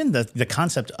them, even the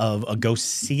concept of a ghost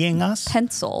seeing us...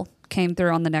 Pencil came through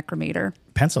on the necrometer.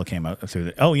 Pencil came out through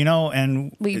the... Oh,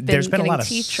 and there's been a lot of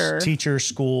teacher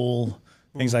school...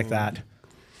 Things like that.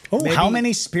 Oh, how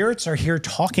many spirits are here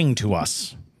talking to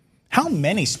us? How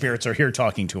many spirits are here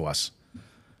talking to us?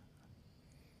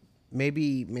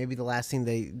 Maybe the last thing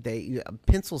they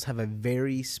pencils have a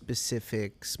very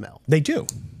specific smell. They do.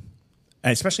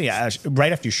 And especially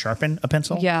right after you sharpen a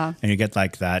pencil. Yeah. And you get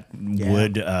like that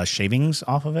wood shavings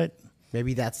off of it.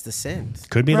 Maybe that's the scent.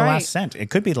 Could be the last scent. It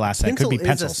could be the last scent. It could be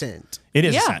Pencil pencils. is a scent. It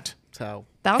is a scent. So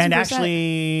 1000%. And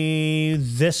actually,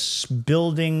 this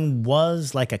building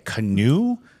was like a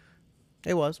canoe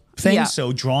it was. thing. Yeah.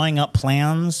 So drawing up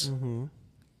plans.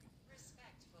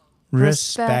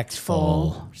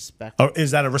 Respectful. Or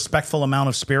is that a respectful amount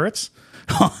of spirits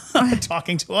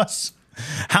talking to us?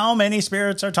 How many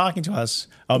spirits are talking to us?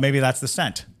 Oh, maybe that's the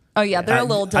scent. Oh yeah, they're a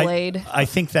little delayed. I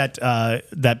think that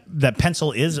that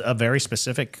pencil is a very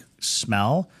specific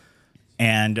smell,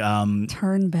 and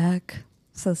Turn back,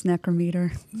 says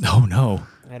necrometer. oh no,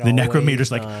 It the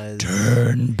necrometer's always like does.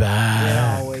 turn It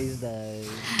back, always does.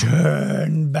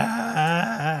 turn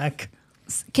back.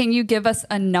 Can you give us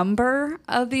a number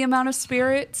of the amount of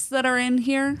spirits that are in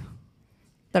here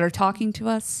that are talking to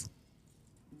us?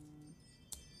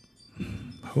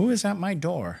 Who is at my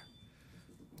door?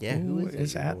 Yeah, Who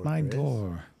is at my Chris?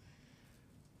 door?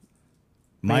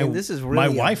 Man, this is my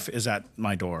really wife is at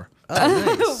my door.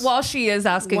 Oh, nice. While she is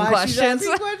asking Why she's questions.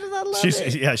 asking questions, I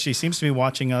love it. She seems to be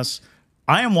watching us.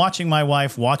 I am watching my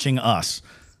wife watching us.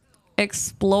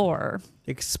 Explore.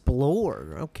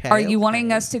 Explore. Okay. Are you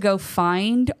wanting us to go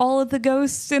find all of the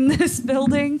ghosts in this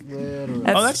building?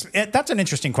 That's an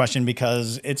interesting question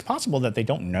because it's possible that they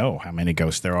don't know how many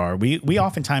ghosts there are. We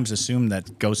oftentimes assume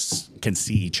that ghosts can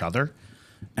see each other,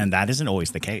 and that isn't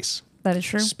always the case. That is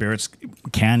true. Spirits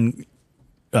can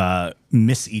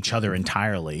miss each other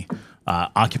entirely,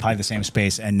 occupy the same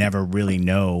space, and never really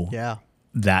know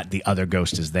that the other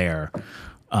ghost is there.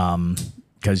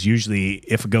 Because usually,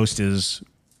 if a ghost is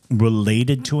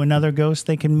related to another ghost,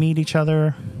 they can meet each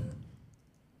other.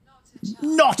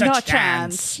 Not a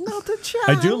chance. Not a chance.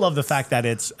 I do love the fact that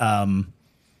it's an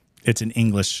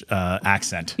English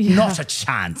accent. Yeah. Not a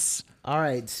chance. All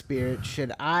right, Spirit.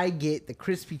 Should I get the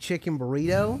crispy chicken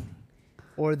burrito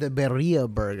or the birria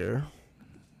burger?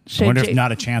 I wonder if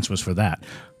not a chance was for that.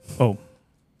 Oh,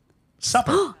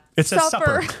 supper. It says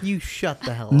supper. You shut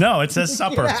the hell up. No, it says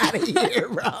supper. Get out of here,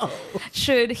 bro.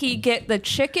 Should he get the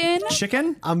chicken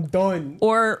Chicken? I'm done.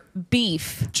 or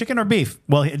beef? Chicken or beef?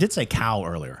 Well, it did say cow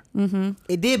earlier.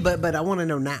 It did, but I want to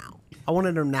know now. I want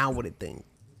to know now what it thinks.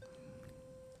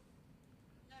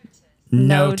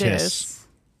 Notice.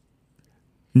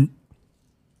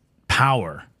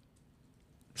 Power,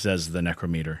 says the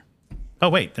necrometer. Oh,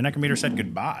 wait. The necrometer said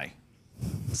goodbye.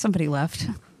 Somebody left.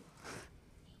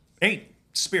 8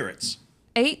 spirits.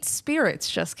 8 spirits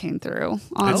just came through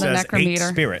on It the says necrometer.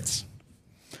 8 spirits.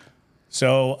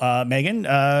 So, Megan,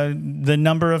 the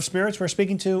number of spirits we're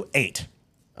speaking to, 8.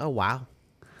 Oh, wow.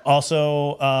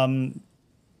 Also,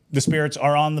 the spirits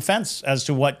are on the fence as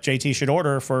to what JT should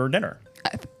order for dinner.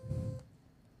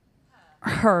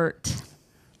 Hurt.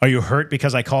 Are you hurt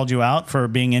because I called you out for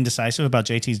being indecisive about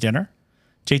JT's dinner?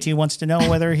 JT wants to know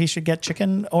whether he should get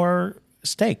chicken or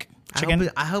steak.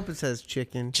 I hope it says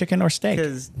chicken. Chicken or steak?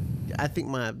 Because I think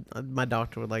my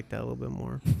doctor would like that a little bit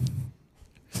more.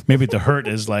 Maybe the hurt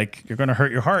is like, you're going to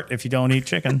hurt your heart if you don't eat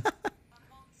chicken.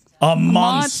 A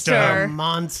monster.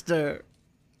 Monster.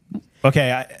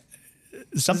 Okay,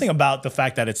 something about the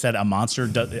fact that it said a monster,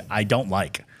 I don't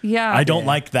like. Yeah. I don't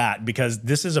like that because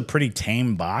this is a pretty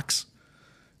tame box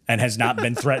and has not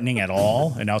been threatening at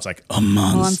all. And now it's like, a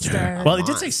monster. Well, it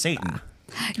did say Satan.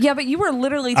 Yeah, but you were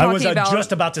literally talking I was about...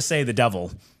 just about to say the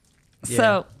devil.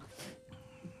 So...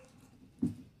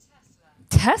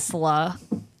 Tesla.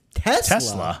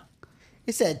 Tesla?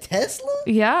 It said Tesla?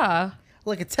 Yeah.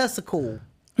 Like a testicle.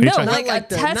 you No, talking- like Not like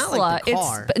a the- not Tesla. like the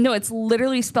car. It's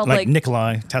literally spelled Like like...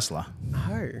 Nikolai Tesla.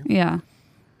 Her. Yeah.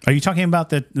 Are you talking about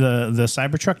the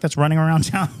Cybertruck that's running around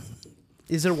town?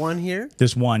 Is there one here?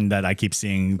 There's one that I keep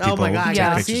seeing people Oh my god, I take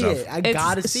gotta pictures see of. it. I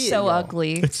gotta see it. so y'all.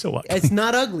 ugly. It's so ugly. It's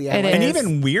not ugly. It And is.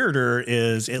 even weirder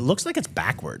is it looks like it's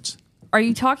backwards. Are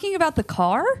you talking about the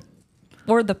car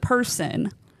or the person?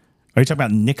 Are you talking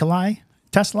about Nikolai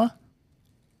Tesla?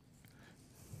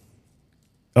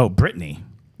 Oh, Brittany.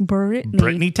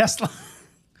 Brittany Tesla.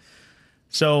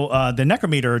 So the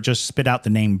necrometer just spit out the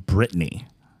name Brittany.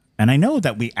 And I know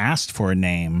that we asked for a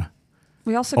name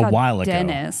We also a got while ago.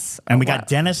 Dennis. And we got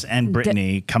Dennis and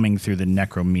Brittany coming through the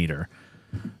necrometer.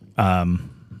 And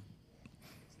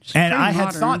I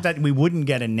had thought that we wouldn't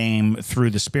get a name through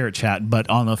the spirit chat, but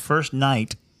on the first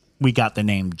night, we got the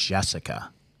name Jessica.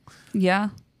 Yeah.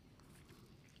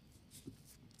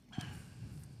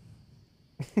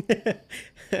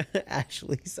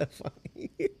 Actually, so funny.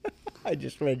 I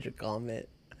just read your comment.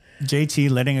 JT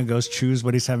letting a ghost choose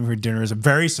what he's having for dinner is a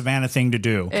very Savannah thing to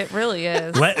do. It really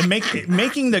is.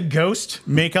 Making the ghost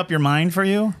make up your mind for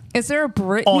you. Is there a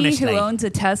Brittany Honestly. who owns a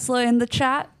Tesla in the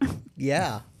chat?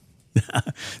 Yeah.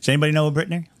 Does anybody know a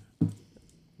Brittany?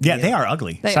 Yeah, they are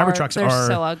ugly. They're Cybertrucks are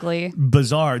so ugly.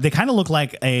 bizarre. They kind of look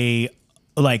like a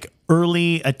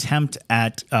early attempt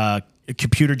at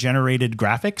computer generated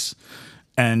graphics.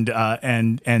 And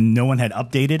no one had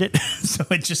updated it, so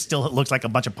it just still looks like a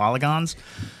bunch of polygons.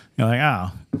 You're like,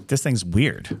 oh, this thing's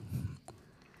weird.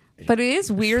 But it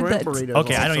is weird Shrimp that burritos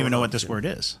Okay, I also don't even know an what this option. word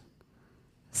is.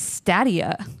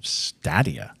 Stadia.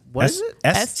 Stadia. What is it?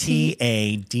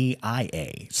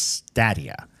 Stadia.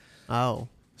 Stadia. Oh.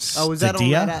 Oh, is that on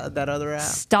Stadia? that other app?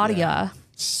 Stadia.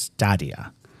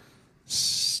 Stadia.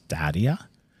 Stadia.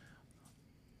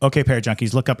 Okay, Pair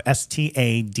Junkies, look up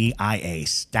Stadia.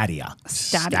 Stadia.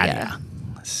 Stadia.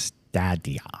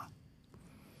 Stadia.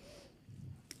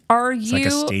 Are It's you like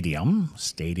a stadium.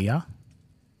 Stadia.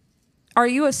 Are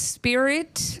you a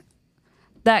spirit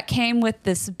that came with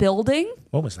this building?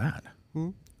 What was that?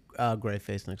 Gray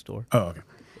face next door. Oh, okay.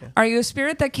 Are you a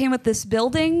spirit that came with this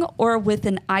building or with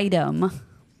an item?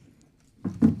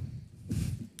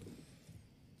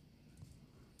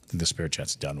 The spirit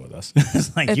chat's done with us.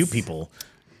 It's like you It's- people.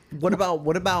 What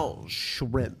about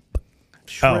shrimp?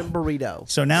 Shrimp burrito.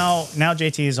 So now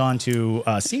JT is on to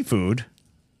seafood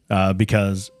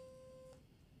because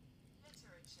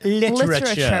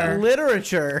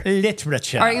literature.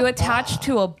 Are you attached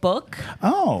to a book?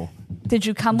 Oh. Did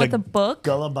you come with a book?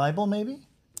 Gullah Bible, maybe?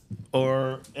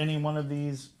 Or any one of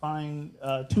these fine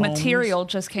tomes? Material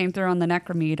just came through on the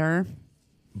necrometer.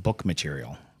 Book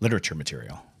material. Literature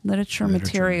material. Literature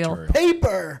material.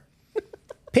 Paper.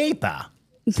 Paper.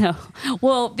 No.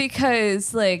 Well,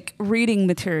 because like reading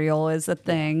material is a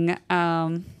thing.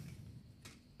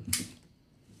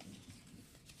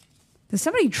 Did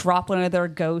somebody drop one of their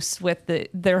ghosts with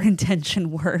their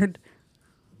intention word?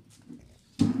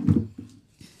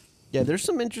 Yeah, there's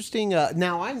some interesting.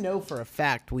 Now I know for a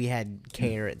fact we had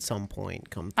care at some point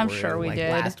come through. I'm sure we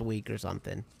did. Last week or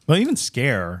something. Well, even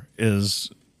scare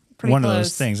is Pretty one close. of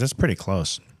those things. That's pretty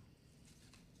close.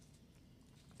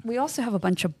 We also have a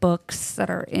bunch of books that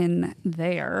are in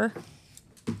there.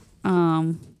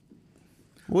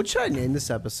 What should I name this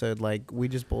episode? Like, we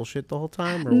just bullshit the whole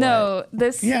time? Or No,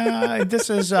 this Yeah, this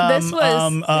is this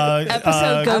was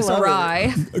episode goes I love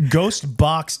awry. Ghost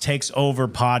Box Takes Over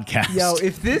podcast. Yo,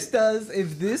 if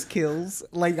this kills,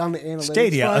 like on the analytics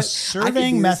Stadia, front, a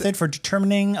surveying method for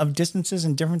determining of distances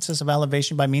and differences of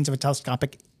elevation by means of a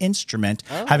telescopic instrument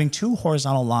having two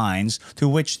horizontal lines through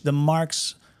which the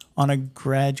marks on a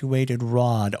graduated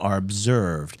rod are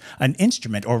observed. An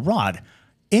instrument or rod.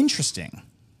 Interesting.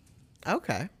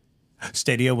 Okay.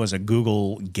 Stadia was a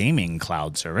Google gaming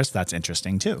cloud service. That's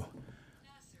interesting too.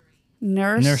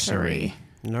 Nursery.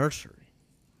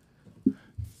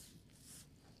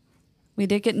 We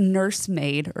did get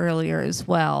nursemaid earlier as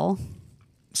well.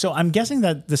 So I'm guessing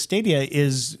that the Stadia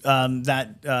is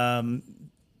the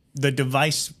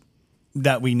device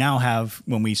that we now have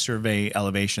when we survey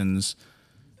elevations.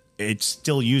 It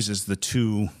still uses the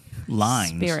two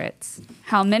lines. Spirits.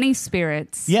 How many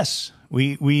spirits? Yes,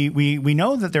 we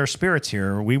know that there are spirits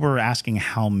here. We were asking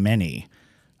how many.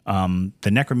 The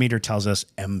necrometer tells us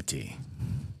empty,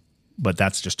 but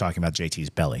that's just talking about JT's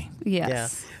belly. Yes. Yeah.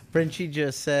 Frenchie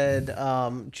just said,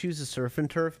 choose a surf and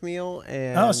turf meal.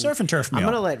 And Oh, surf and turf meal. I'm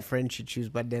going to let Frenchie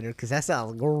choose my dinner because that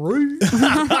sounds great.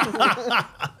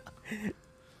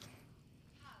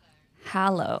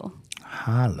 Hallow.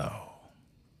 Hello.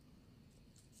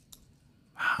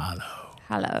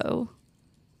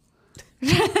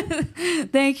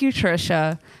 Thank you,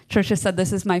 Trisha. Trisha said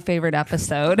this is my favorite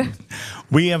episode.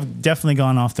 We have definitely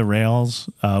gone off the rails.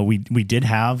 We did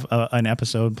have an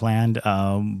episode planned,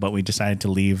 but we decided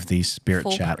to leave the spirit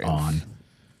chat Foolproof. on.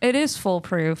 It is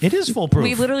foolproof. It is foolproof.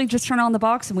 We literally just turn on the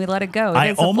box and we let it go. It I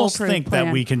is a almost foolproof think plan.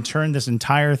 that we can turn this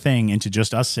entire thing into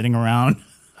just us sitting around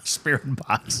a spirit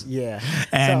box. Yeah.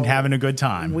 And So, having a good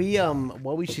time. We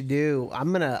what we should do,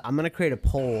 I'm gonna create a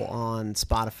poll on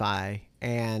Spotify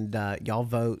and y'all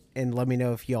vote and let me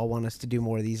know if y'all want us to do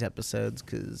more of these episodes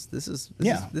because this is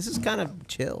kind of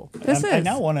chill. I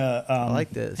now want to. I like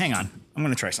this. Hang on, I'm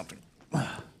going to try something.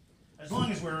 As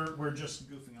long as we're just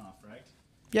goofing off, right?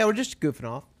 Yeah, we're just goofing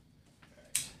off.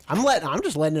 I'm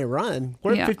just letting it run.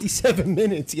 We're at 57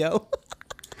 minutes, yo. All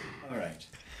right.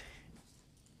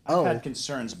 I've had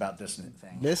concerns about this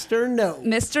thing. Mr. Nope.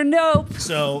 Mr. Nope.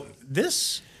 So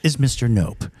this is Mr.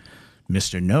 Nope.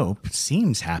 Mr. Nope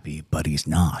seems happy, but he's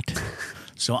not.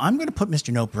 So I'm going to put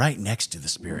Mr. Nope right next to the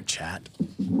spirit chat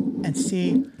and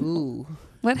see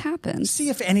What happens? see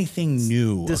if anything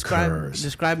new occurs.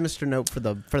 Describe Mr. Nope for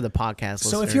the podcast.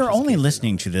 So if listeners, you're just only in case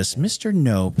listening to this, Mr.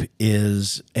 Nope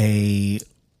is he's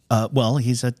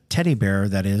a teddy bear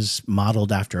that is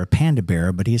modeled after a panda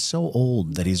bear, but he's so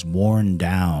old that he's worn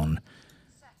down.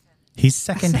 He's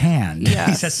secondhand. Yes.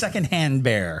 He's a secondhand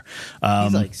bear.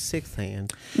 he's like sixth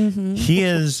hand. He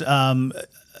is. So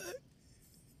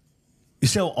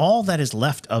all that is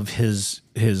left of his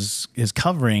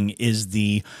covering is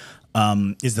the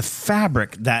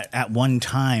fabric that at one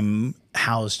time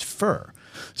housed fur.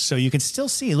 So you can still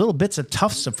see little bits of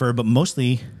tufts of fur, but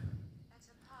mostly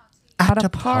at a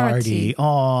party.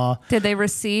 Aw. Did they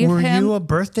receive Were him? you a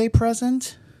birthday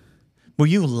present? Were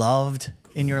you loved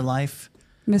in your life,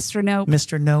 Mr. Nope.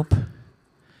 Mr. Nope?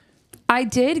 I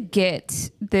did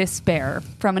get this bear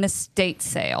from an estate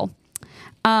sale.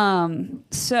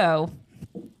 So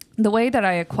the way that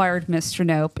I acquired Mr.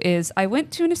 Nope is I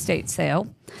went to an estate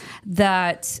sale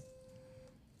that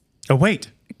Oh,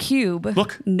 wait. cube.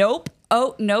 Look. Nope.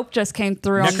 Oh, nope. Just came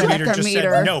through on the Necrometer just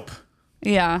necrometer. said nope.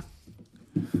 Yeah.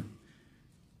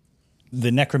 The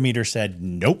necrometer said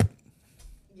nope.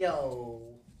 Yo.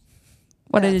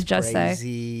 What did it just say?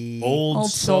 Crazy. Old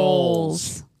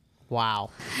souls. Wow.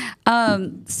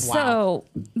 So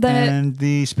the And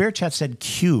the spirit chat said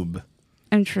cube.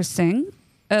 interesting.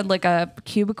 like a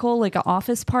cubicle, like an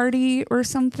office party or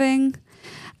something.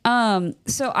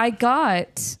 So I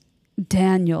got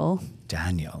Daniel.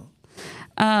 Daniel.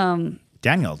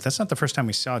 Daniel, that's not the first time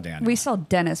we saw Daniel. We saw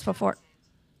Dennis before.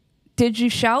 Did you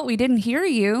shout? We didn't hear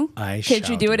you. Could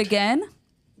you do it again?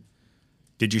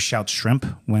 Did you shout shrimp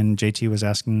when JT was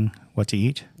asking what to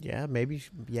eat? Yeah, maybe.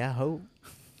 Yeah, hope.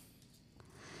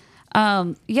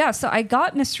 Yeah, so I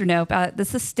got Mr. Nope at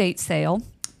this estate sale,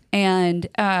 and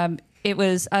it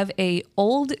was of a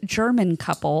old German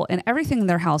couple, and everything in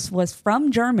their house was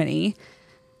from Germany.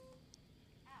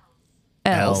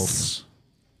 Else.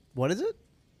 What is it?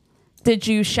 Did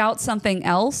you shout something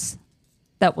else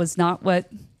that was not what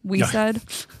we said?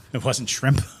 It wasn't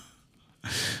shrimp.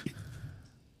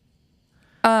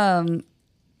 But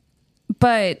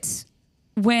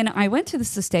when I went to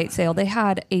this estate sale, they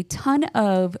had a ton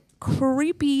of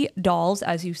creepy dolls,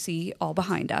 as you see all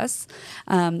behind us.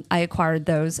 I acquired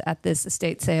those at this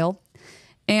estate sale.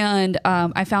 And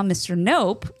I found Mr.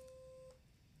 Nope.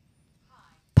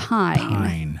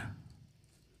 Pine.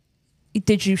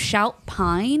 Did you shout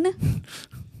pine?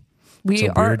 It's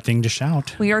a weird thing to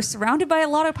shout. We are surrounded by a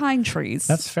lot of pine trees.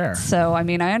 That's fair. So, I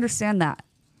mean, I understand that.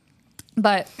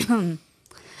 But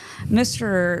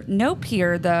Mr. Nope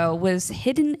here, though, was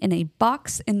hidden in a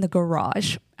box in the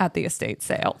garage at the estate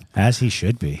sale. As he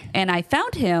should be. And I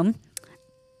found him.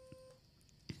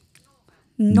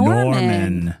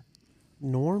 Norman.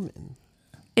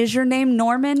 Is your name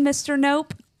Norman, Mr.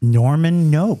 Nope?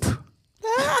 Norman Nope.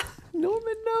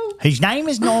 Norman Nope. His name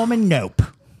is Norman Nope.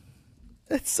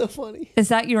 That's so funny. Is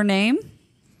that your name?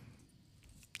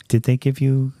 Did they give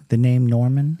you the name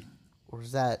Norman? Or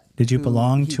is that? Did you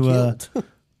belong to killed?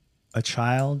 a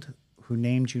child who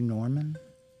named you Norman?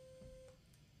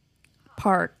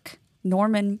 Park.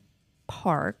 Norman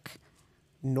Park.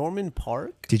 Norman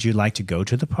Park? Did you like to go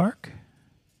to the park?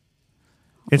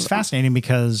 It's fascinating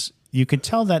because you could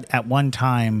tell that at one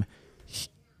time.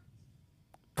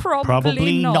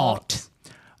 Probably not.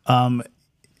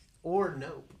 Or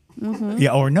Nope. Mm-hmm.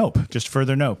 Yeah, or Nope. Just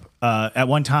further Nope. At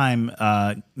one time,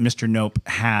 Mr. Nope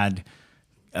had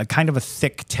a kind of a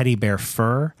thick teddy bear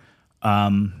fur.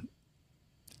 And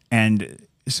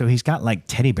so he's got like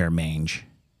teddy bear mange.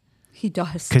 He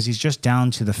does. Because he's just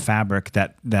down to the fabric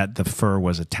that the fur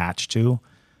was attached to,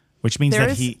 which means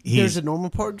he's... There's a Norman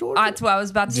Park, Georgia? That's what I was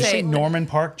about to Did you say. say Norman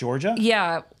Park, Georgia?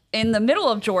 Yeah, in the middle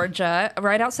of Georgia,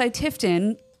 right outside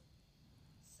Tifton.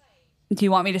 Do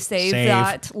you want me to save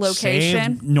that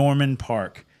location? Save Norman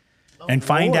Park. And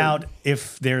find out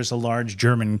if there's a large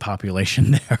German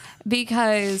population there.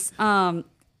 Because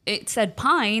it said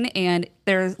pine, and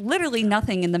there's literally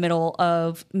nothing in the middle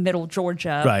of middle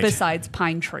Georgia besides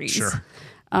pine trees. Sure.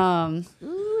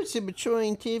 It's in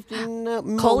between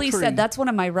Tifton. Coley said that's one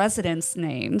of my residents'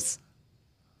 names.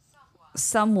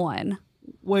 Someone.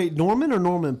 Wait, Norman or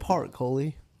Norman Park,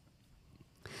 Coley?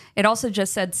 It also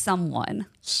just said someone.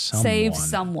 Save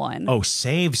someone. Oh,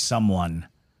 save someone.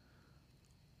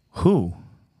 Who?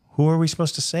 Who are we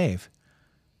supposed to save?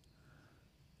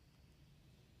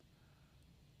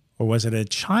 Or was it a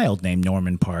child named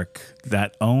Norman Park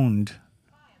that owned...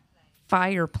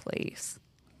 Fireplace.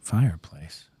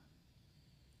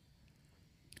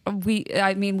 We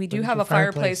do have a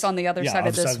fireplace on the other side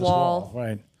of this wall.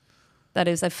 Right. That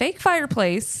is a fake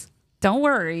fireplace. Don't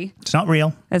worry. It's not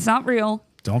real. It's not real.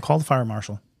 Don't call the fire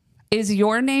marshal. Is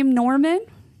your name Norman?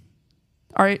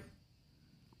 Are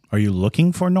you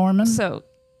looking for Norman? So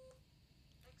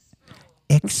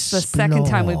it's the second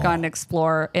time we've gone to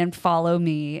explore and follow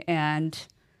me, and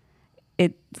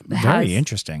it very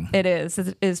interesting. It is.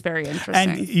 It is very interesting.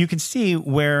 And you can see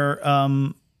where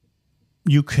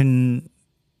you can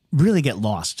really get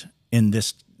lost in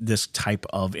this type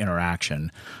of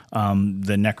interaction.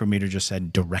 The necrometer just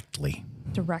said directly.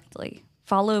 Directly.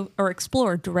 Follow or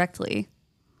explore directly.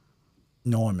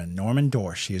 Norman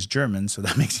Dorsch. She is German, so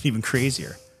that makes it even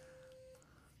crazier.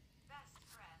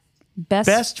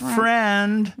 Best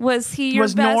friend. Was he your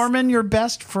Was Norman your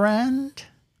best friend?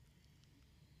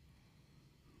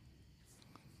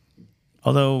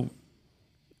 Although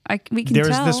we can there's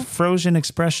tell. this frozen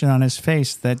expression on his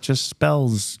face that just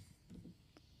spells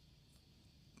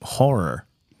horror.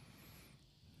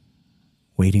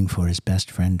 Waiting for his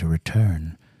best friend to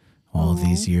return. All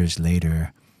these years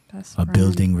later,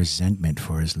 building resentment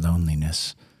for his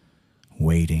loneliness.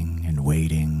 Waiting and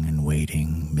waiting and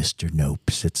waiting. Mr.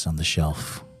 Nope sits on the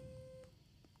shelf.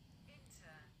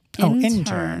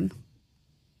 Intern.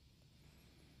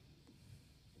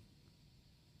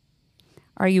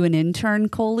 Are you an intern,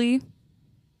 Coley?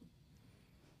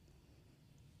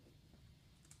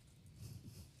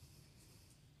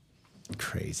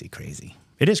 Crazy.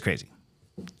 It is crazy.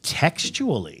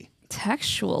 Textually.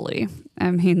 Textually.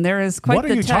 I mean, there is quite What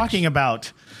the are you talking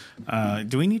about?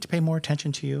 Do we need to pay more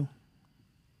attention to you?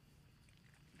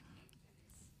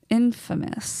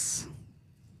 Infamous.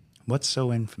 What's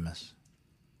so infamous?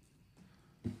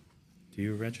 Do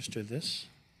you register this?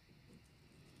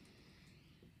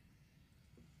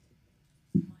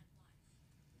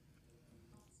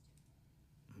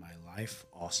 My life,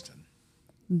 Austin.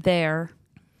 There.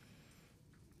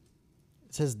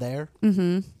 It says there.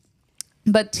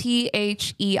 But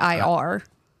THEIR.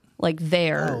 Like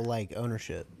there. Oh, like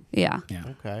ownership. Yeah. Yeah.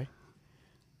 Okay.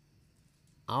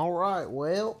 All right.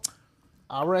 Well,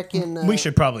 I reckon We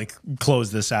should probably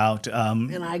close this out.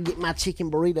 And I get my chicken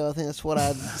burrito. I think that's what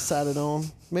I decided on.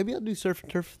 Maybe I'll do surf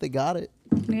and turf if they got it.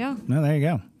 Yeah. No, there you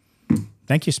go.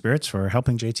 Thank you, Spirits, for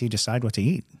helping JT decide what to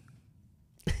eat.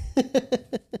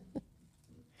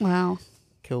 Wow.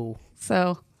 Cool.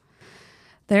 So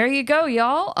there you go,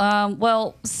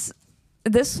 y'all.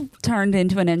 This turned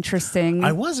into an interesting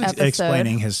I was episode.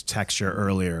 explaining his texture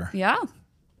earlier. Yeah.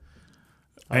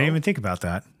 I didn't even think about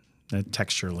that.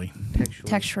 Texturally.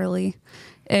 Texturally.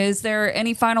 Is there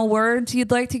any final words you'd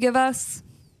like to give us?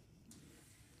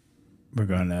 We're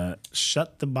going to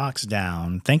shut the box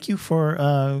down. Thank you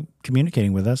for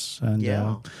communicating with us.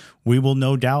 And we will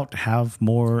no doubt have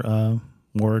more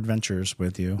adventures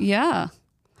with you. Yeah.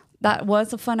 That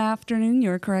was a fun afternoon.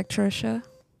 You're correct, Trisha.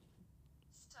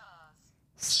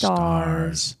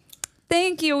 Stars.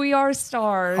 Thank you. We are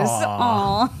stars.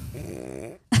 Aw.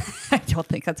 I don't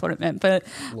think that's what it meant, but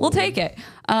we'll take it.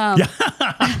 All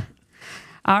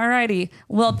righty.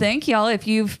 Well, thank y'all if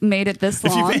you've made it this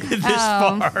long. If you made it this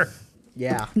far.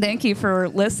 Yeah. Thank you for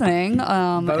listening.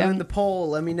 Vote in the poll.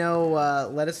 Let me know.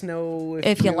 Let us know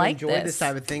if you like enjoy this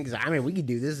type of thing. 'Cause, I mean, we could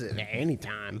do this at any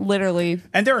time. Literally.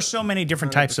 And there are so many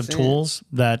different types of tools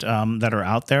that that are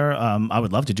out there. I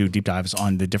would love to do deep dives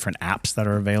on the different apps that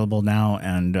are available now,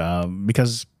 and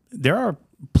because there are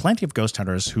plenty of ghost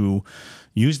hunters who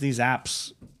use these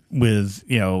apps with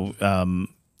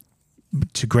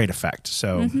to great effect.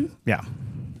 So yeah,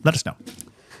 let us know.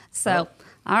 So.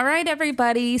 All right,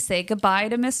 everybody, say goodbye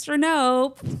to Mr.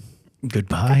 Nope.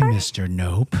 Goodbye, Mr.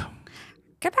 Nope.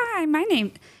 Goodbye,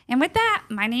 and with that,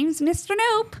 my name's Mr.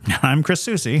 Nope. I'm Chris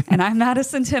Susie. And I'm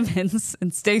Madison Timmons.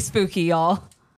 And stay spooky, y'all.